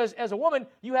 Because as a woman,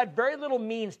 you had very little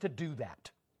means to do that.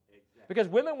 Exactly. Because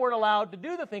women weren't allowed to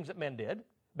do the things that men did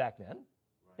back then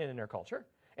in their culture.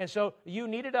 And so you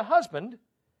needed a husband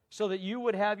so that you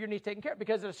would have your needs taken care of.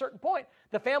 Because at a certain point,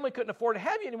 the family couldn't afford to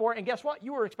have you anymore. And guess what?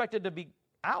 You were expected to be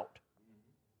out.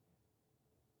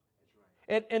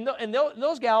 And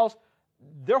those gals,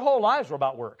 their whole lives were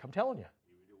about work. I'm telling you.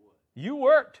 You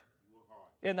worked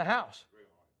in the house.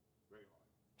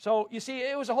 So, you see,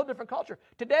 it was a whole different culture.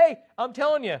 Today, I'm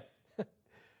telling you,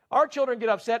 our children get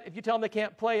upset if you tell them they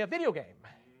can't play a video game.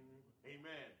 Amen.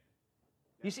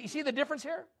 You see the difference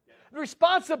here? The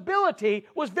responsibility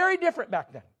was very different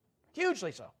back then.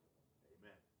 Hugely so.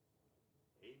 Amen.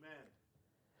 Amen.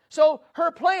 So her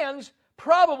plans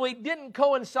probably didn't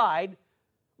coincide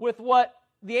with what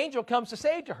the angel comes to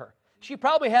say to her. She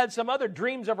probably had some other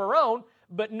dreams of her own,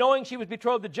 but knowing she was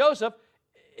betrothed to Joseph,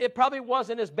 it probably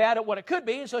wasn't as bad at what it could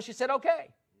be, and so she said, okay.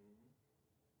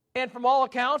 And from all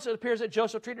accounts, it appears that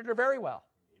Joseph treated her very well.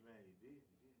 Amen. He did.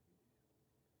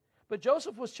 But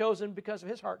Joseph was chosen because of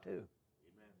his heart, too. Amen.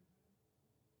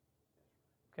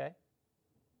 Okay?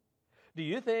 Do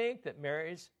you think that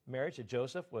Mary's marriage to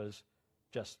Joseph was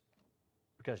just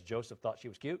because Joseph thought she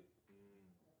was cute?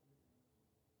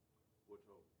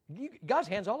 God's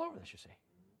hand's all over this, you see.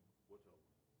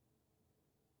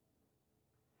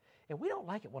 And we don't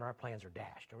like it when our plans are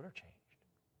dashed or they're changed.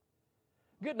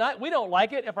 Good night. We don't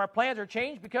like it if our plans are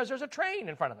changed because there's a train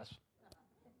in front of us.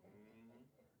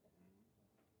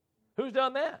 Who's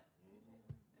done that?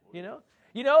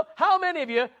 How many of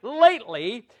you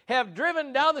lately have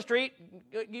driven down the street,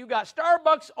 you got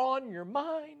Starbucks on your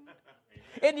mind,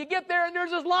 and you get there and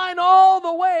there's this line all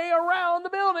the way around the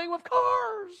building with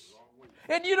cars,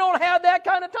 and you don't have that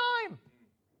kind of time.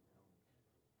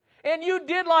 And you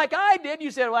did like I did.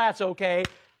 You said, well, that's okay.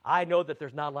 I know that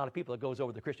there's not a lot of people that goes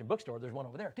over to the Christian bookstore. There's one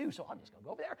over there, too, so I'm just going to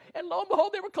go over there. And lo and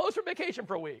behold, they were closed for vacation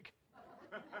for a week.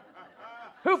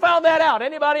 Who found that out?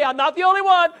 Anybody? I'm not the only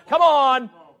one. Come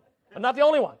on. I'm not the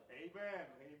only one. Amen. Amen.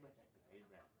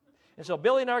 And so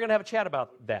Billy and I are going to have a chat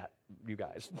about that, you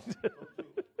guys.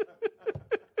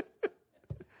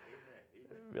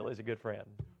 Billy's a good friend.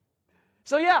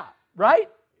 So, yeah, right?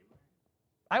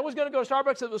 I was going to go to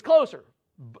Starbucks that was closer.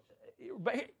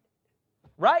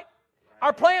 Right?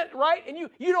 Our plan, right? And you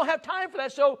don't have time for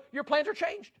that, so your plans are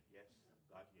changed. Yes,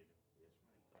 God did.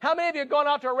 Yes, How many of you have gone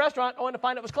out to a restaurant only to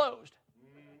find it was closed?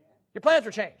 Your plans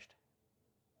were changed.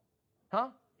 Huh?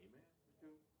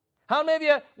 How many of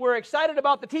you were excited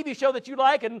about the TV show that you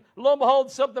like, and lo and behold,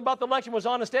 something about the election was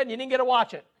on instead, and you didn't get to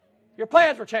watch it? Your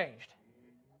plans were changed.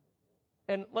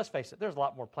 And let's face it, there's a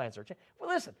lot more plans that are changed. Well,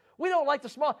 listen, we don't like the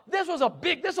small. This was a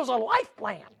life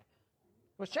plan.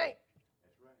 It was changed.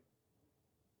 That's right.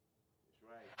 That's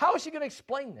right. How is she going to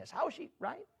explain this? How is she,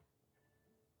 right?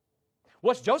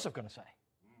 What's Joseph going to say?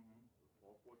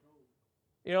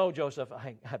 Joseph,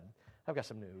 I've got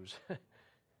some news.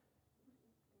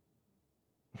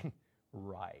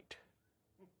 Right.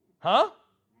 Huh?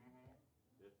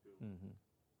 Mm-hmm.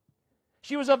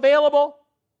 She was available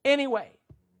anyway.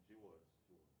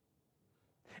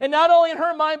 And not only in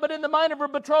her mind, but in the mind of her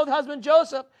betrothed husband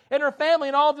Joseph and her family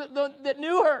and all that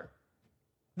knew her.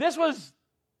 This was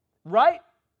right.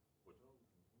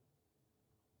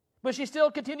 But she still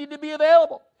continued to be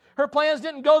available. Her plans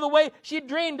didn't go the way she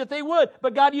dreamed that they would,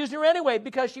 but God used her anyway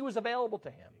because she was available to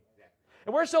Him.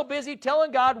 And we're so busy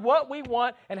telling God what we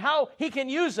want and how He can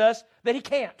use us that He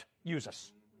can't use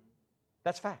us.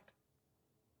 That's fact.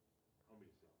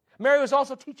 Mary was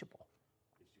also teachable.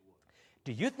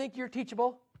 Do you think you're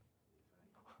teachable?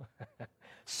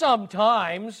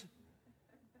 Sometimes.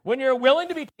 When you're willing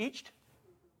to be taught,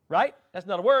 right? That's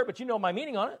not a word, but you know my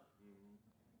meaning on it.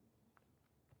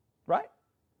 Right?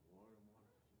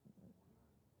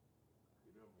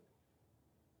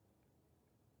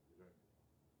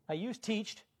 I use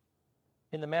teached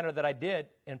in the manner that I did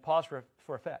and pause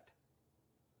for effect.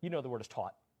 You know the word is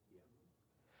taught.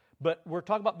 But we're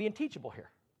talking about being teachable here.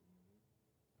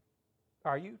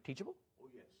 Are you teachable? Oh,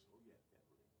 yes. Oh, yes.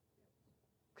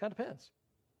 Kind of depends.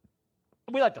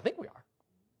 We like to think we are.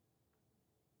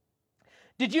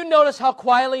 Did you notice how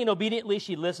quietly and obediently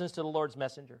she listens to the Lord's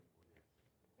messenger?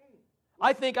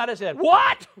 I think I'd have said,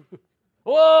 what?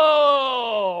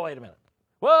 Whoa, wait a minute.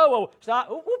 Whoa,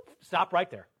 stop. Stop right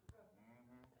there.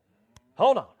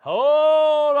 Hold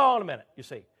on a minute, you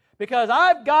see. Because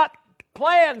I've got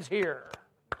plans here.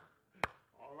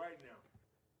 All right now.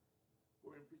 Go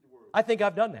ahead and preach the word. I think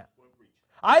I've done that. Go ahead and preach.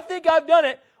 I think I've done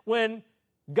it when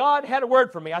God had a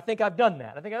word for me. I think I've done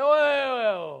that. I think,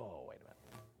 whoa, wait a minute.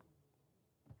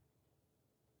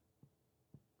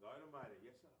 God Almighty,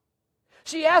 yes, sir.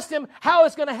 She asked him how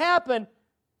it's going to happen,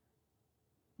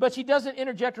 but she doesn't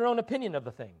interject her own opinion of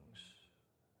the things.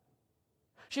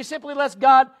 She simply lets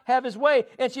God have his way,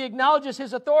 and she acknowledges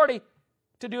his authority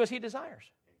to do as he desires.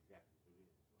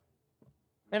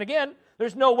 And again,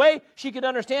 there's no way she could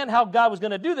understand how God was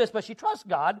going to do this, but she trusts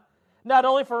God, not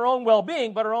only for her own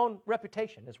well-being, but her own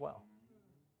reputation as well.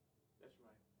 That's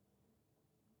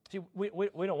right.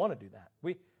 See, we don't want to do that.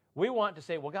 We want to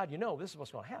say, well, God, you know, this is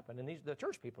what's going to happen. And the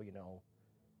church people, you know,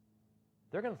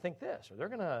 they're going to think this, or they're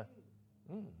going to,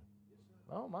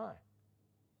 oh my.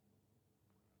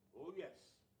 Oh, yes.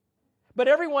 But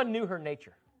everyone knew her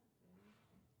nature.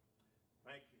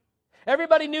 Thank you.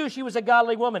 Everybody knew she was a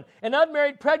godly woman. An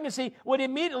unmarried pregnancy would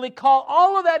immediately call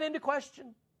all of that into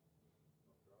question.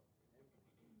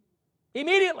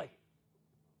 Immediately.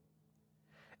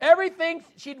 Everything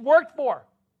she'd worked for,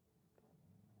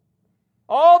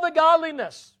 all the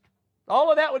godliness, all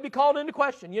of that would be called into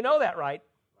question. You know that, right?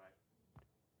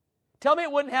 Tell me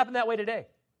it wouldn't happen that way today.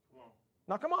 Come on.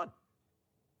 Now, come on.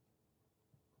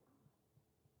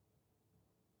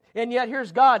 And yet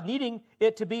here's God needing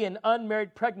it to be an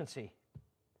unmarried pregnancy.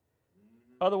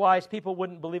 Otherwise, people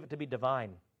wouldn't believe it to be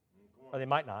divine. Or they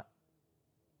might not.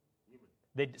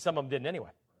 Some of them didn't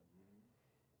anyway.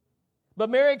 But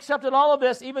Mary accepted all of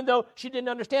this even though she didn't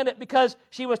understand it because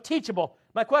she was teachable.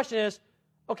 My question is,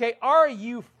 okay, are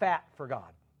you fat for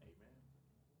God?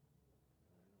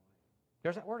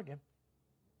 There's that word again.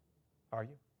 Are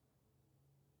you?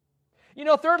 You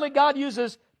know, thirdly, God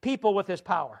uses people with his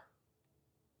power.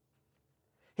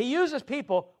 He uses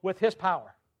people with his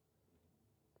power.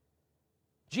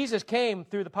 Jesus came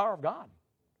through the power of God.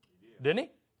 Didn't he?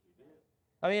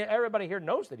 I mean, everybody here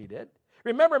knows that he did.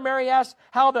 Remember, Mary asked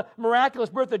how the miraculous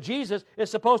birth of Jesus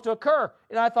is supposed to occur.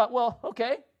 And I thought, well,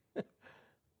 okay,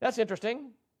 that's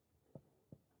interesting.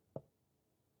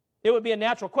 It would be a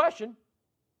natural question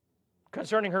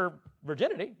concerning her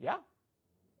virginity, yeah.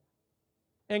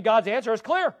 And God's answer is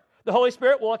clear. The Holy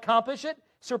Spirit will accomplish it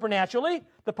supernaturally.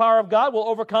 The power of God will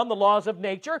overcome the laws of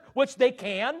nature, which they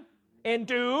can and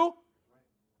do.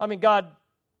 I mean, God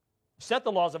set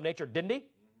the laws of nature, didn't he?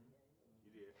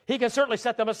 He can certainly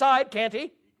set them aside, can't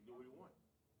he?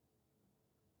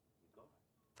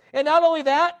 And not only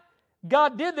that,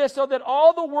 God did this so that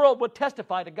all the world would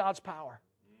testify to God's power.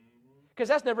 Because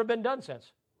that's never been done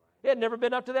since. It had never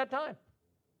been up to that time.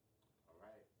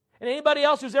 And anybody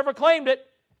else who's ever claimed it,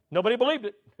 nobody believed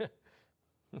it.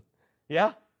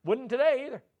 Yeah, wouldn't today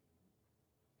either.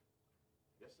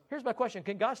 Here's my question.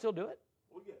 Can God still do it?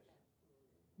 Oh, yes.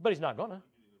 But he's not going to.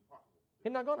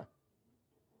 He's not going to.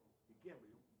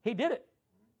 He did it.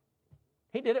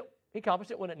 He did it. He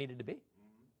accomplished it when it needed to be.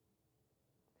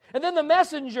 And then the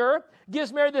messenger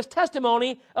gives Mary this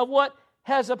testimony of what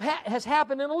has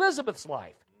happened in Elizabeth's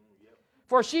life.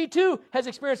 For she too has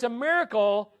experienced a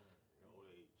miracle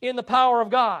in the power of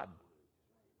God.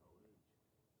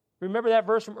 Remember that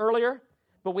verse from earlier?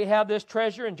 But we have this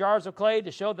treasure in jars of clay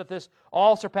to show that this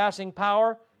all-surpassing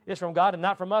power is from God and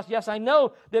not from us. Yes, I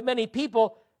know that many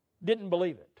people didn't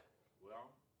believe it. Well,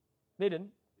 they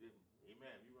didn't.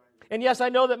 Amen. You're right. And yes, I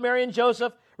know that Mary and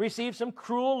Joseph received some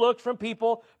cruel looks from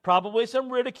people, probably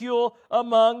some ridicule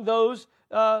among those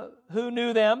who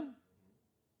knew them.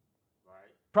 Right.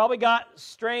 Probably got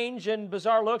strange and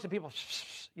bizarre looks, and people,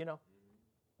 you know.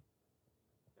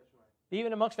 That's right.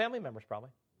 Even amongst family members, probably.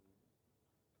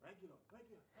 Thank you. Thank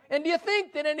you. And do you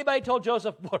think that anybody told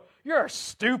Joseph, you're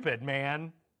stupid,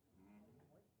 man?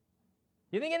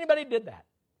 You think anybody did that?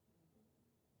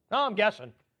 No, I'm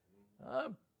guessing.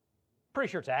 I'm pretty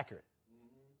sure it's accurate.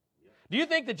 Do you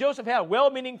think that Joseph had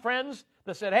well-meaning friends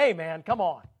that said, hey, man, come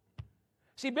on?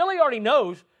 See, Billy already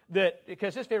knows that,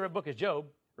 because his favorite book is Job,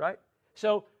 right?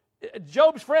 So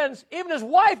Job's friends, even his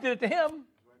wife did it to him.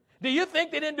 Do you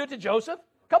think they didn't do it to Joseph?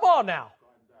 Come on now.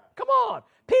 Come on.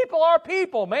 People are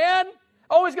people, man.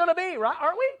 Always going to be, right?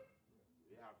 Aren't we?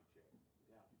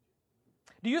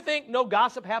 Do you think no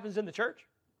gossip happens in the church?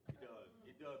 It does.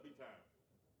 It does. Big time.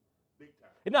 Big time.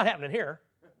 It's not happening here.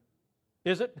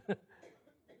 Is it?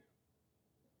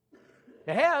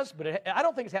 It has, but I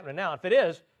don't think it's happening now. If it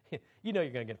is, you know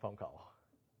you're going to get a phone call.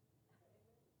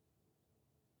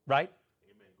 Right?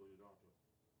 Amen. Go to the doctor.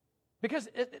 Because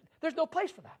there's no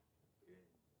place for that.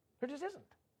 There just isn't.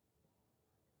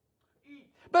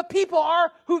 But people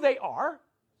are who they are.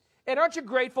 And aren't you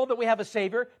grateful that we have a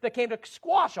Savior that came to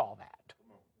squash all that?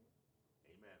 Come on.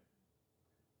 Amen.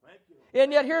 Thank you.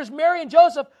 And yet here's Mary and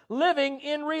Joseph living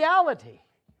in reality.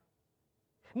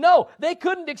 No, they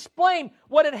couldn't explain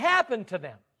what had happened to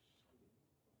them.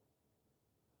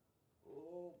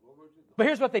 Oh, glory to God. But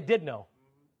here's what they did know.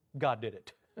 God did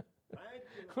it. Thank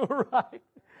you. Right?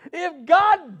 If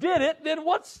God did it, then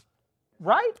what's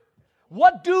right?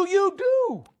 What do you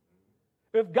do?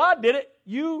 If God did it,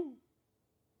 you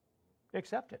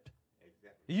accept it.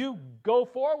 Exactly. You go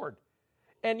forward.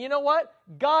 And you know what?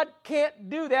 God can't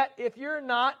do that if you're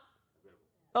not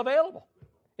available.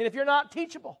 And if you're not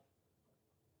teachable.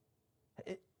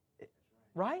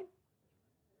 Right?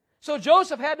 So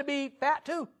Joseph had to be fat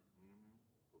too.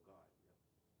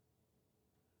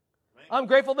 I'm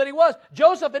grateful that he was.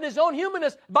 Joseph, in his own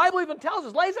humanness, the Bible even tells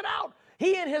us, lays it out.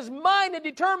 He in his mind had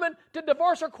determined to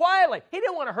divorce her quietly. He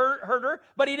didn't want to hurt her,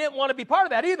 but he didn't want to be part of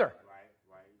that either.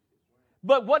 Right.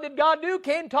 But what did God do?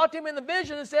 Came, talked to him in the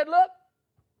vision and said, look.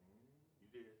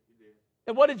 You did.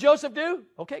 And what did Joseph do?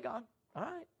 Okay, God. All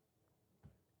right.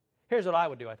 Here's what I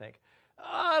would do, I think.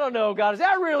 I don't know, God. Is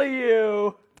that really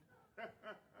you?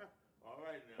 All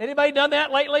right now. Anybody done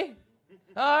that lately?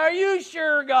 Are you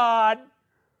sure, God?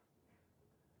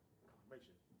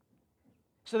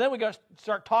 So then we got to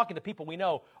start talking to people we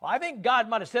know. Well, I think God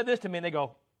might have said this to me, and they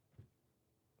go,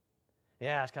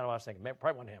 yeah, that's kind of what I was thinking. Maybe,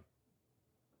 probably wasn't him.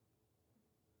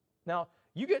 Now,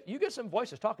 you get some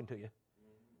voices talking to you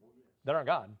that aren't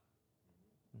God.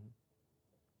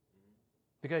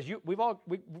 Because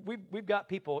we've got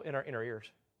people in our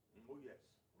ears. Oh, yes.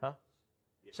 Huh?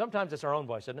 Sometimes it's our own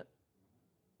voice, isn't it?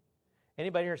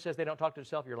 Anybody here says they don't talk to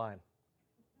themselves, you're lying.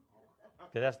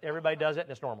 Because everybody does it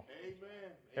and it's normal. Amen.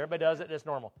 Everybody does it and it's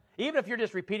normal. Even if you're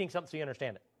just repeating something so you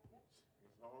understand it.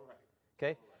 All right.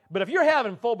 Okay? But if you're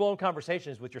having full-blown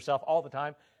conversations with yourself all the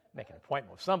time, make an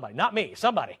appointment with somebody. Not me,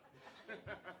 somebody.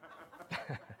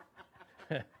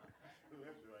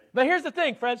 But here's the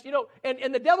thing, friends. You know,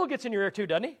 and the devil gets in your ear too,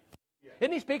 doesn't he? Yes.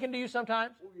 Isn't he speaking to you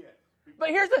sometimes? Oh, yes.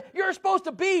 But you're supposed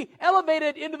to be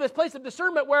elevated into this place of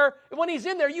discernment where when he's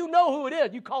in there, you know who it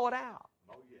is. You call it out.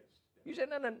 Oh, yes. You say,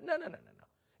 no.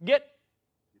 Get,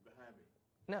 You're behind me.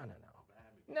 no. Behind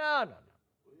me. No. Go ahead,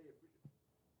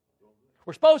 preacher.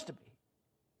 We're supposed to be.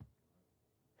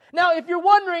 Now, if you're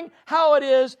wondering how it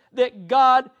is that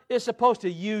God is supposed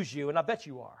to use you, and I bet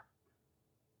you are,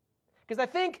 because I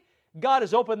think God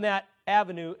has opened that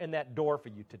avenue and that door for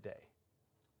you today.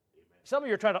 Some of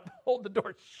you are trying to hold the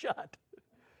door shut.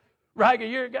 Right?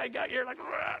 You're like,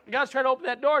 God's trying to open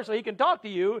that door so he can talk to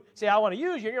you, say, I want to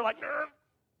use you, and you're like,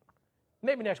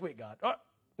 maybe next week, God. Oh,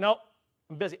 no,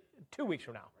 I'm busy. 2 weeks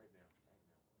from now.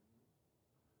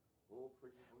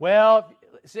 Well,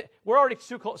 we're already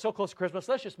so close to Christmas.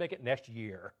 Let's just make it next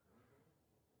year.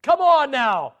 Come on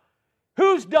now.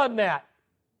 Who's done that?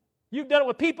 You've done it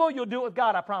with people. You'll do it with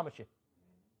God, I promise you.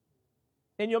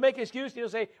 And you'll make an excuse. And you'll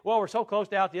say, well, we're so close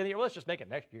to out the end of the year. Well, let's just make it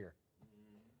next year.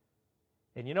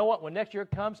 And you know what? When next year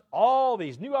comes, all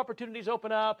these new opportunities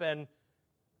open up. And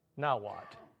now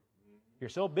what? You're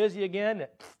so busy again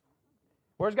that,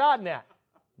 where's God in that?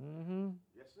 Mm-hmm.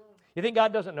 Yes, sir. You think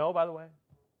God doesn't know, by the way?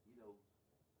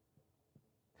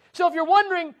 So if you're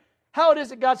wondering how it is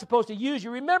that God's supposed to use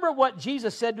you, remember what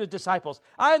Jesus said to his disciples.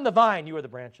 I am the vine, you are the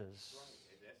branches.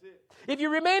 That's it. If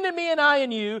you remain in me and I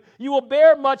in you, you will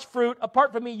bear much fruit.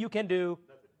 Apart from me, you can do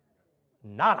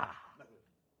nada.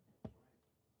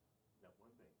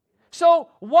 So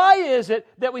why is it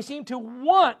that we seem to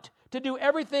want to do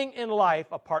everything in life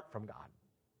apart from God?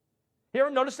 You ever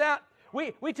notice that?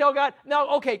 We tell God,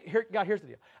 now, okay, God, here's the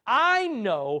deal. I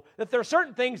know that there are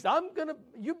certain things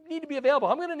you need to be available.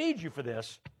 I'm going to need you for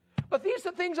this. But these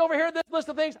are things over here, this list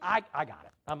of things, I got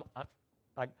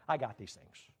it. I got these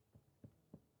things.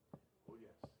 Oh,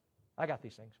 yes. I got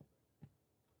these things.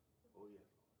 Oh,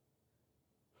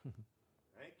 yes.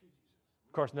 Thank you, Jesus.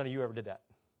 Of course, none of you ever did that.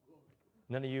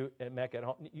 None of you at Mecca at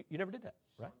home, you never did that,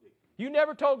 right? You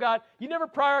never told God, you never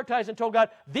prioritized and told God,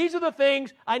 these are the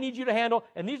things I need you to handle,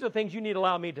 and these are the things you need to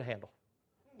allow me to handle.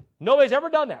 Nobody's ever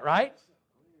done that, right?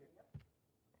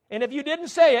 And if you didn't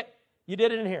say it, you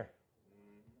did it in here.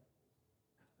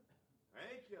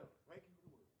 Thank you. Thank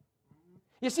you.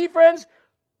 You see, friends,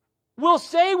 We'll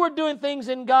say we're doing things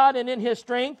in God and in His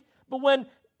strength, but when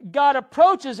God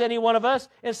approaches any one of us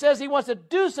and says He wants to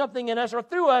do something in us or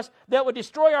through us that would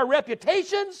destroy our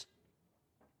reputations,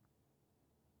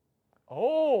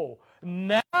 oh,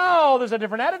 now there's a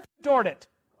different attitude toward it.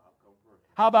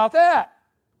 How about that?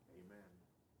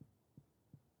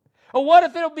 Or what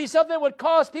if it would be something that would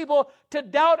cause people to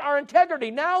doubt our integrity?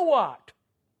 Now what?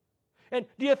 And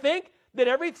do you think that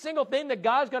every single thing that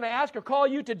God's going to ask or call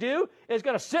you to do is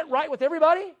going to sit right with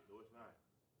everybody? No, it's not.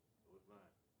 No, it's not.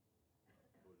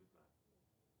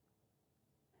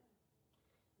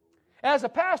 No, it's not. As a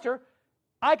pastor,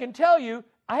 I can tell you,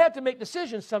 I have to make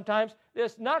decisions sometimes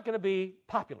that's not going to be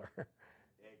popular.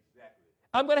 Exactly.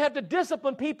 I'm going to have to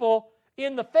discipline people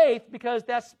in the faith because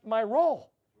that's my role.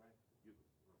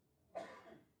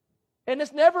 And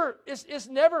it's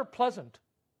never pleasant.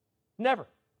 Never.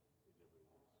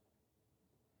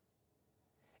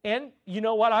 And you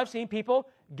know what? I've seen people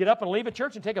get up and leave a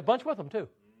church and take a bunch with them too.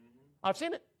 I've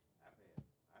seen it.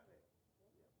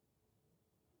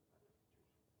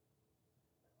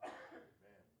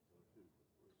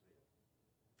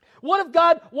 What if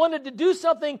God wanted to do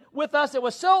something with us that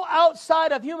was so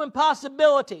outside of human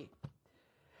possibility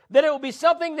that it would be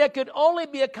something that could only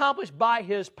be accomplished by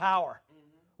His power?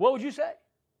 What would you say?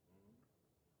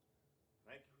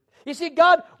 You see,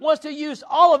 God wants to use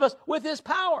all of us with His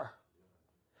power.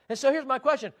 And so here's my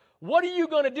question. What are you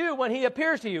going to do when He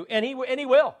appears to you? And He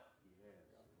will.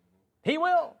 He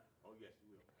will.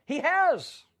 He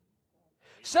has.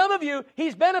 Some of you,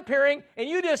 He's been appearing, and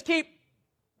you just keep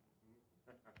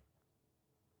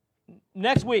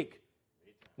next week,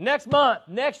 next month,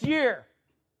 next year,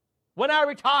 when I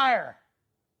retire.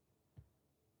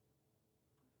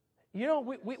 You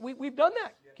know, we've done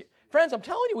that. Friends, I'm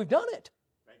telling you, we've done it.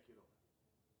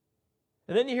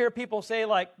 And then you hear people say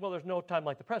like, well, there's no time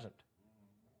like the present.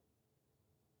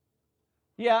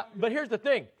 Yeah, but here's the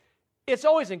thing. It's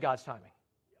always in God's timing.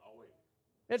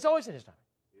 It's always in His timing.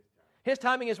 His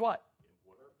timing is what?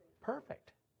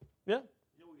 Perfect. Yeah.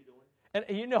 And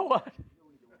you know what?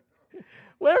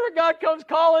 Whenever God comes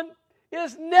calling,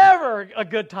 it's never a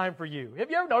good time for you. Have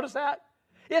you ever noticed that?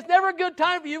 It's never a good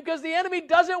time for you because the enemy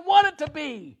doesn't want it to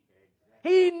be.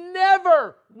 He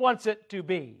never wants it to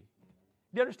be.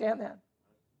 Do you understand that?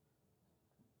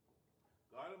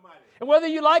 And whether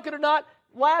you like it or not,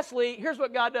 lastly, here's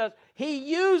what God does. He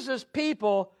uses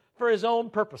people for His own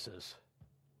purposes.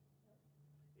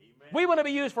 Amen. We want to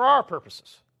be used for our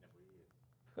purposes.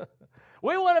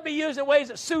 We want to be used in ways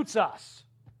that suits us.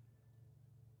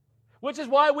 Which is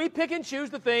why we pick and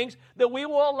choose the things that we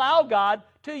will allow God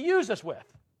to use us with.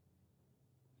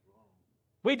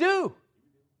 We do.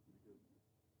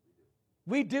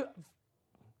 We do.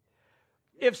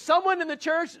 If someone in the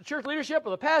church leadership,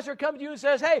 or the pastor comes to you and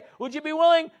says, hey, would you be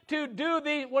willing to do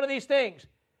one of these things?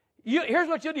 Here's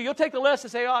what you'll do. You'll take the list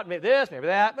and say, oh, maybe this, maybe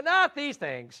that, but not these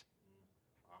things.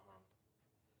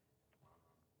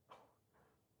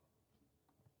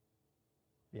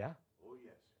 Yeah? Oh,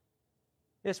 yes.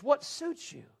 It's what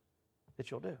suits you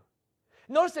that you'll do.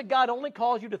 Notice that God only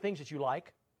calls you to things that you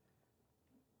like.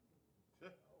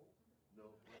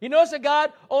 You notice that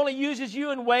God only uses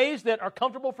you in ways that are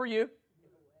comfortable for you?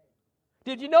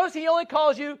 Did you notice He only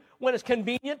calls you when it's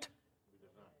convenient?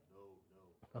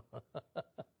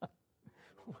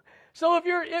 So if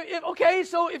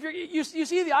you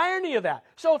see the irony of that.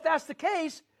 So if that's the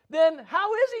case, then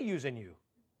how is He using you?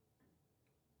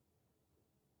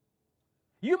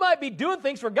 You might be doing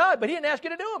things for God, but He didn't ask you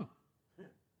to do them.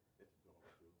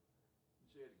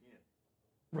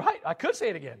 Right, I could say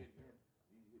it again.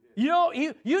 You know,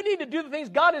 you need to do the things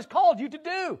God has called you to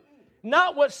do.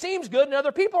 Not what seems good and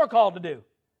other people are called to do.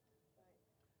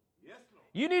 Yes, Lord.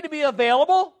 You need to be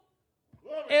available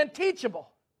Glory. and teachable.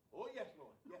 Oh, yes,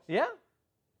 Lord. Yes. Yeah?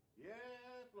 Yes,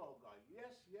 Lord God. Yes,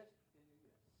 yes,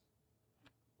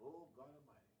 yes. Oh, God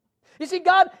Almighty. You see,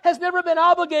 God has never been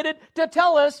obligated to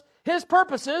tell us His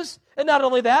purposes. And not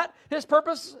only that, His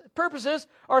purposes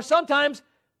are sometimes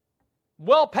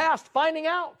well past finding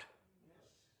out.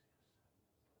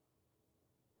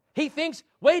 He thinks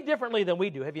way differently than we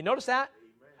do. Have you noticed that?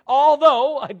 Amen.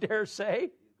 Although, I dare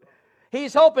say,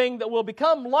 He's hoping that we'll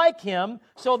become like Him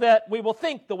so that we will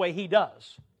think the way He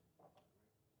does.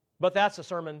 But that's a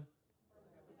sermon.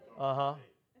 But,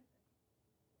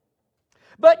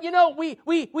 you know,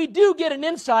 we do get an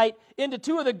insight into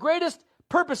two of the greatest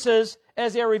purposes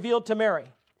as they are revealed to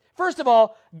Mary. First of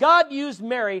all, God used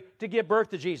Mary to give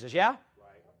birth to Jesus, yeah?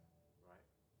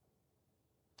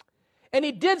 And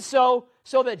He did so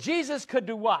that Jesus could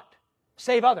do what?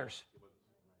 Save others.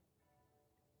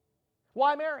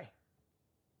 Why Mary?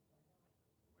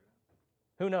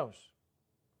 Who knows?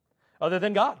 other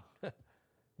than God.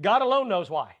 God alone knows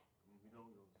why.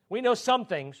 We know some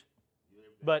things,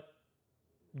 but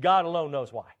God alone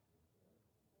knows why.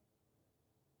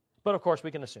 But of course,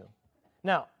 we can assume.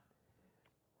 Now,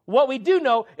 what we do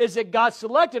know is that God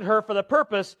selected her for the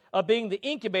purpose of being the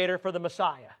incubator for the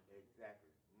Messiah.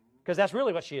 Because that's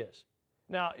really what she is.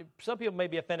 Now, some people may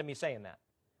be offended me saying that,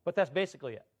 but that's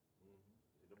basically it.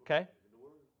 Okay?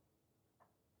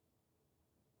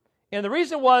 And the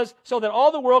reason was so that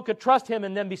all the world could trust him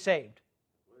and then be saved.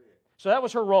 So that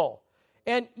was her role.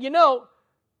 And you know,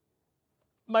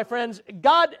 my friends,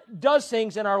 God does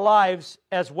things in our lives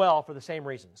as well for the same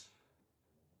reasons.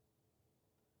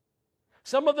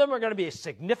 Some of them are going to be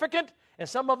significant, and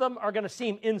some of them are going to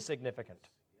seem insignificant.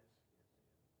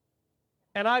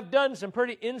 And I've done some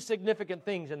pretty insignificant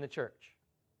things in the church.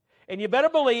 And you better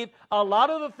believe a lot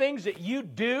of the things that you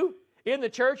do in the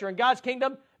church or in God's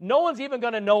kingdom, no one's even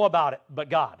going to know about it but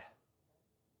God.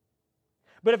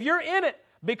 But if you're in it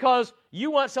because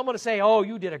you want someone to say, oh,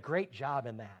 you did a great job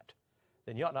in that,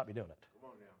 then you ought not be doing it. Come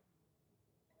on now.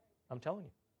 I'm telling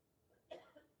you.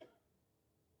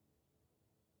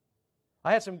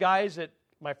 I had some guys at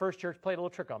my first church played a little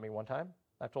trick on me one time.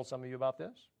 I've told some of you about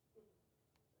this.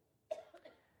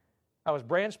 I was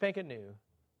brand spanking new,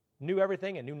 knew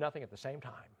everything and knew nothing at the same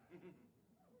time.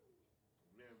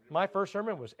 My first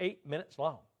sermon was 8 minutes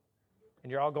long.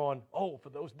 And you're all going, oh, for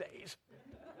those days.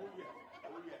 Oh, yes.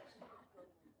 Oh, yes.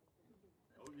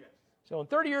 Oh, yes. So in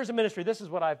 30 years of ministry, this is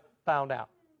what I've found out.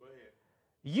 Go ahead.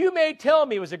 You may tell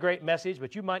me it was a great message,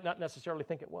 but you might not necessarily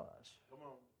think it was. Come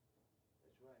on.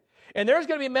 That's right. And there's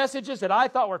going to be messages that I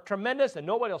thought were tremendous and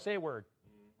nobody will say a word.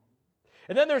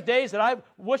 And then there's days that I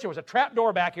wish there was a trap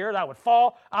door back here that I would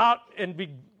fall out and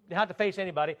have to face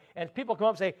anybody. And people come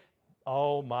up and say,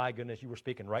 oh my goodness, you were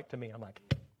speaking right to me. I'm like,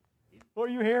 what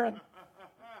are you hearing?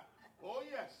 Oh,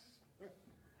 yes.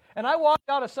 And I walked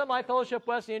out of Sunlight Fellowship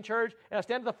Wesleyan Church, and I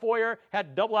stand at the foyer,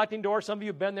 had double acting doors. Some of you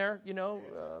have been there, you know,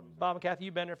 Bob and Kathy,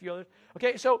 you've been there, a few others.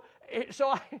 Okay, so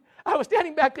I was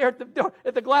standing back there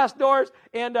at the glass doors,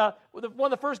 and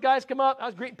one of the first guys come up. I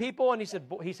was greeting people, and he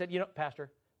said, you know,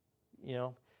 Pastor, you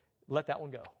know, let that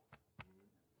one go.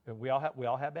 And we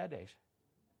all have bad days.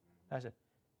 I said,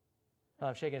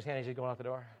 I'm shaking his hand as he's going out the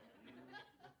door.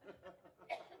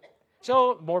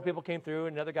 So more people came through,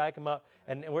 and another guy came up,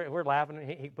 and we're laughing. And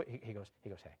he goes,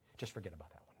 hey, just forget about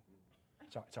that one.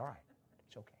 It's all right.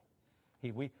 It's okay.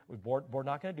 We're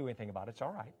not going to do anything about it. It's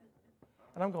all right.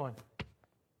 And I'm going.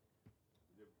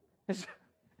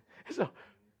 So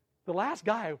the last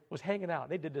guy was hanging out.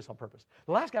 They did this on purpose.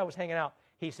 The last guy was hanging out.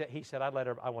 He said, I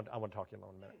want to talk to you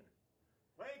alone a minute.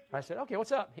 I said, okay,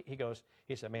 what's up? He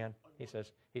said, man, he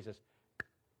says,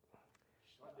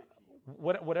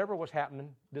 whatever was happening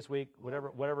this week,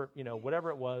 whatever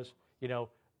it was, you know,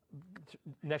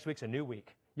 next week's a new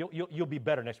week. You'll be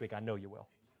better next week. I know you will.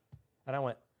 And I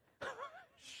went,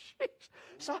 jeez.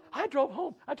 So I drove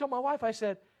home. I told my wife, I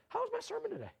said, how was my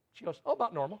sermon today? She goes, oh,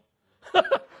 about normal. That's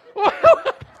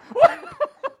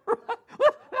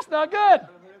not good.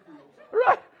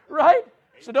 Right?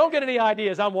 So don't get any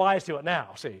ideas. I'm wise to it now,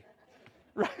 see.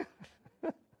 Right?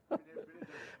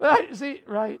 Right? See,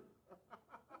 right?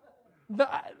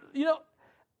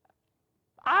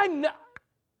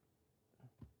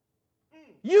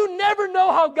 You never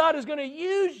know how God is going to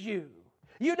use you.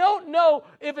 You don't know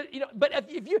if it, but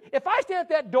if I stand at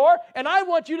that door and I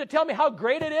want you to tell me how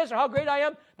great it is or how great I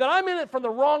am, then I'm in it for the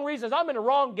wrong reasons. I'm in the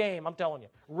wrong game, I'm telling you,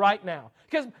 right now.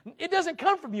 Because it doesn't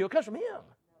come from you, it comes from Him.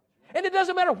 And it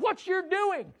doesn't matter what you're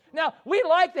doing. Now, we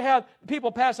like to have people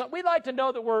pass on. We like to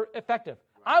know that we're effective.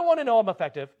 I want to know I'm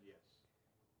effective.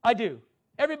 I do.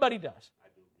 Everybody does.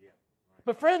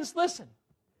 But friends, listen.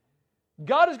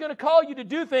 God is going to call you to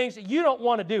do things that you don't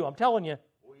want to do. I'm telling you.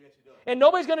 And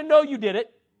nobody's going to know you did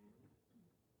it.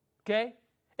 Okay?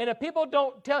 And if people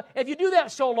don't tell, if you do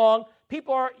that so long,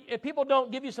 if people don't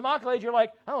give you some accolades, you're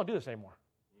like, I don't do this anymore.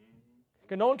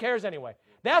 Because no one cares anyway.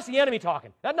 That's the enemy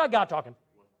talking. That's not God talking.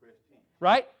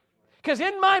 Right? Because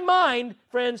in my mind,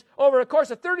 friends, over the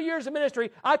course of 30 years of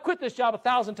ministry, I quit this job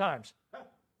 1,000 times.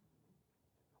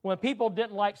 When people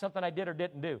didn't like something I did or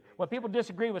didn't do. When people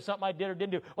disagreed with something I did or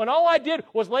didn't do. When all I did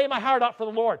was lay my heart out for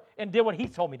the Lord and did what He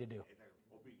told me to do.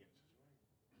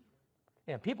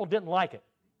 And people didn't like it.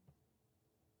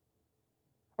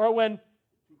 Or when,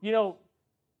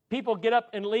 people get up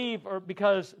and leave or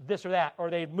because this or that, or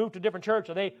they move to a different church,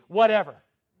 or they whatever.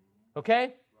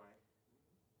 Okay?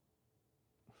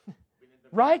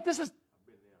 Right?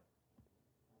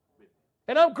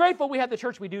 And I'm grateful we have the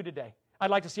church we do today.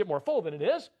 I'd like to see it more full than it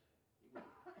is.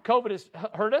 COVID has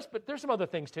hurt us, but there's some other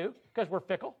things too, because we're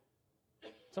fickle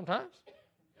sometimes.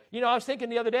 You know, I was thinking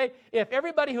the other day, if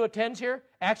everybody who attends here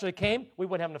actually came, we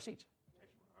wouldn't have enough seats.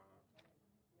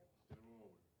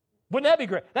 Wouldn't that be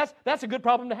great? That's a good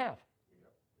problem to have.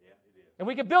 And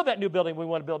we could build that new building we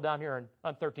want to build down here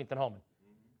on 13th and Holman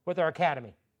with our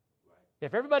academy.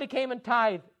 If everybody came and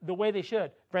tithed the way they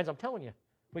should, friends, I'm telling you,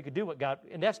 we could do what God,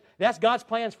 and that's God's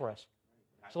plans for us.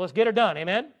 So let's get it done,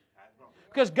 amen?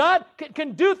 Because God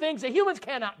can do things that humans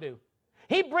cannot do.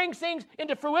 He brings things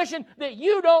into fruition that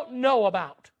you don't know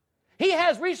about. He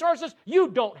has resources you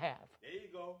don't have. There you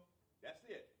go. That's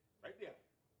it. Right there.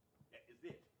 That is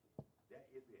it. That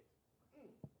is it.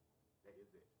 That is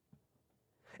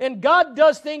it. And God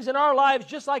does things in our lives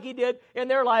just like He did in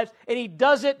their lives, and He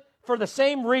does it for the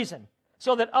same reason,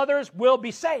 so that others will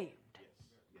be saved.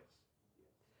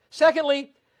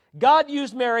 Secondly, God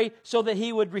used Mary so that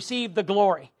He would receive the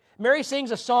glory. Mary sings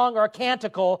a song or a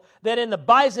canticle that in the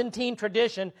Byzantine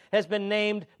tradition has been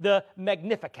named the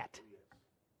Magnificat.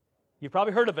 You've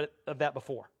probably heard of that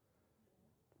before.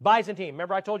 Byzantine.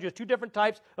 Remember I told you there's two different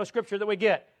types of scripture that we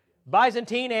get.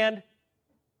 Byzantine and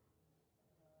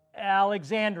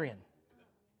Alexandrian.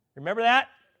 Remember that?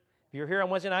 If you're here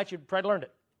on Wednesday nights, you'd probably learned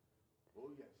it.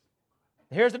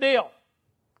 Here's the deal.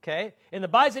 Okay? In the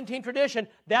Byzantine tradition,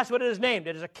 that's what it is named.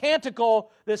 It is a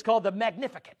canticle that's called the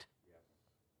Magnificat.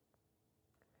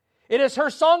 It is her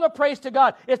song of praise to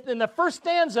God. In the first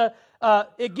stanza,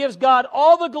 it gives God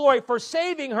all the glory for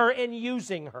saving her and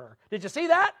using her. Did you see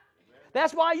that?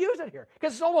 That's why I use it here.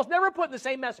 Because it's almost never put in the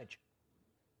same message.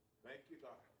 Thank you,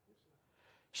 God.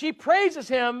 She praises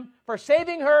Him for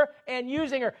saving her and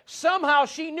using her. Somehow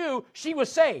she knew she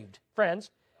was saved, friends.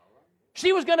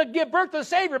 She was going to give birth to the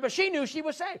Savior, but she knew she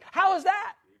was saved. How is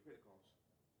that?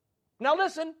 Now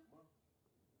listen.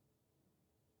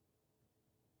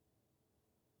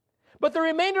 But the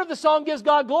remainder of the song gives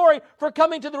God glory for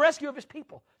coming to the rescue of His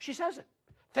people. She says it.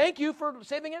 Thank you for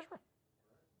saving Israel.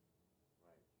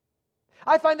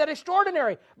 I find that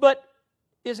extraordinary. But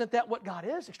isn't that what God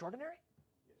is? Extraordinary?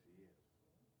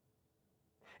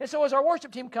 And so as our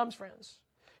worship team comes, friends,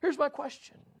 here's my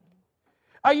question.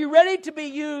 Are you ready to be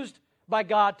used by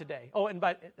God today? Oh, and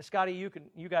by Scotty,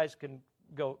 you guys can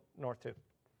go north too.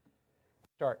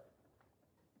 Start.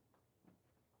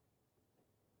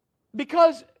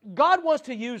 Because God wants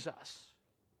to use us.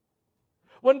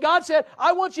 When God said,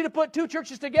 I want you to put two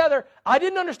churches together, I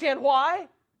didn't understand why.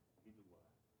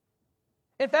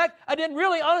 In fact, I didn't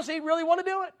honestly want to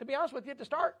do it, to be honest with you, to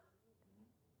start.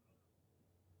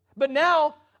 But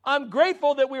now, I'm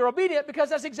grateful that we were obedient because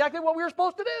that's exactly what we were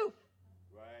supposed to do.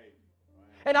 Right.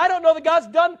 And I don't know that God's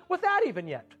done with that even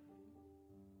yet.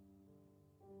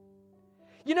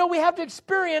 You know, we have to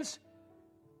experience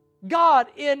God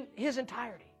in His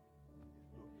entirety.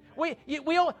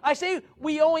 I say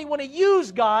we only want to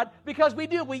use God because we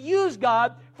do. We use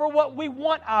God for what we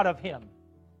want out of Him.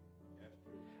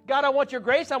 God, I want your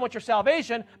grace, I want your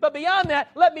salvation, but beyond that,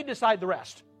 let me decide the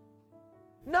rest.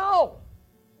 No.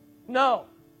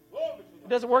 It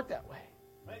doesn't work that way.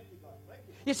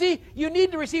 You see, you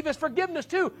need to receive His forgiveness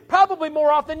too, probably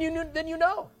more often than you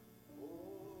know.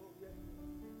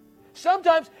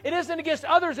 Sometimes it isn't against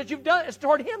others that you've done it, it's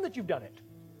toward Him that you've done it.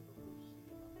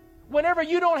 Whenever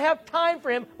you don't have time for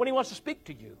Him when He wants to speak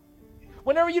to you.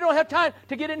 Whenever you don't have time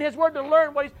to get in His Word to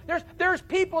learn what there's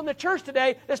people in the church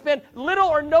today that spend little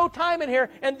or no time in here,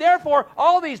 and therefore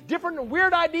all these different and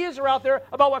weird ideas are out there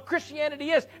about what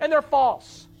Christianity is, and they're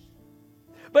false.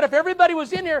 But if everybody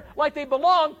was in here like they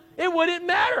belong, it wouldn't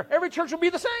matter. Every church would be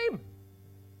the same.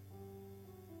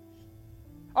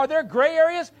 Are there gray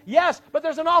areas? Yes, but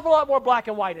there's an awful lot more black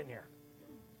and white in here.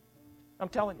 I'm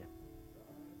telling you.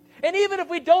 And even if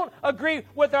we don't agree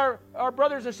with our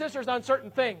brothers and sisters on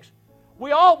certain things,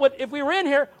 we all would, if we were in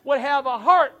here, would have a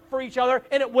heart for each other,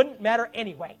 and it wouldn't matter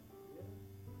anyway.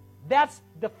 That's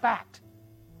the fact.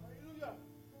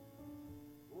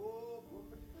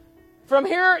 From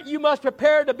here, you must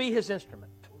prepare to be His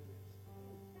instrument.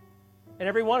 And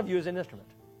every one of you is an instrument.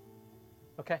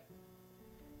 Okay?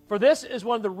 For this is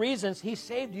one of the reasons He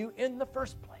saved you in the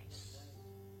first place.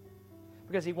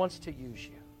 Because He wants to use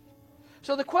you.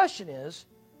 So the question is,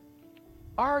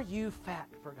 are you fat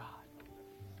for God?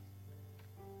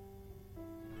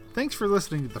 Thanks for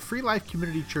listening to the Free Life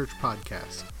Community Church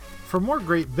podcast. For more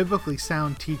great biblically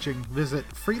sound teaching, visit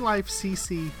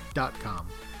freelifecc.com.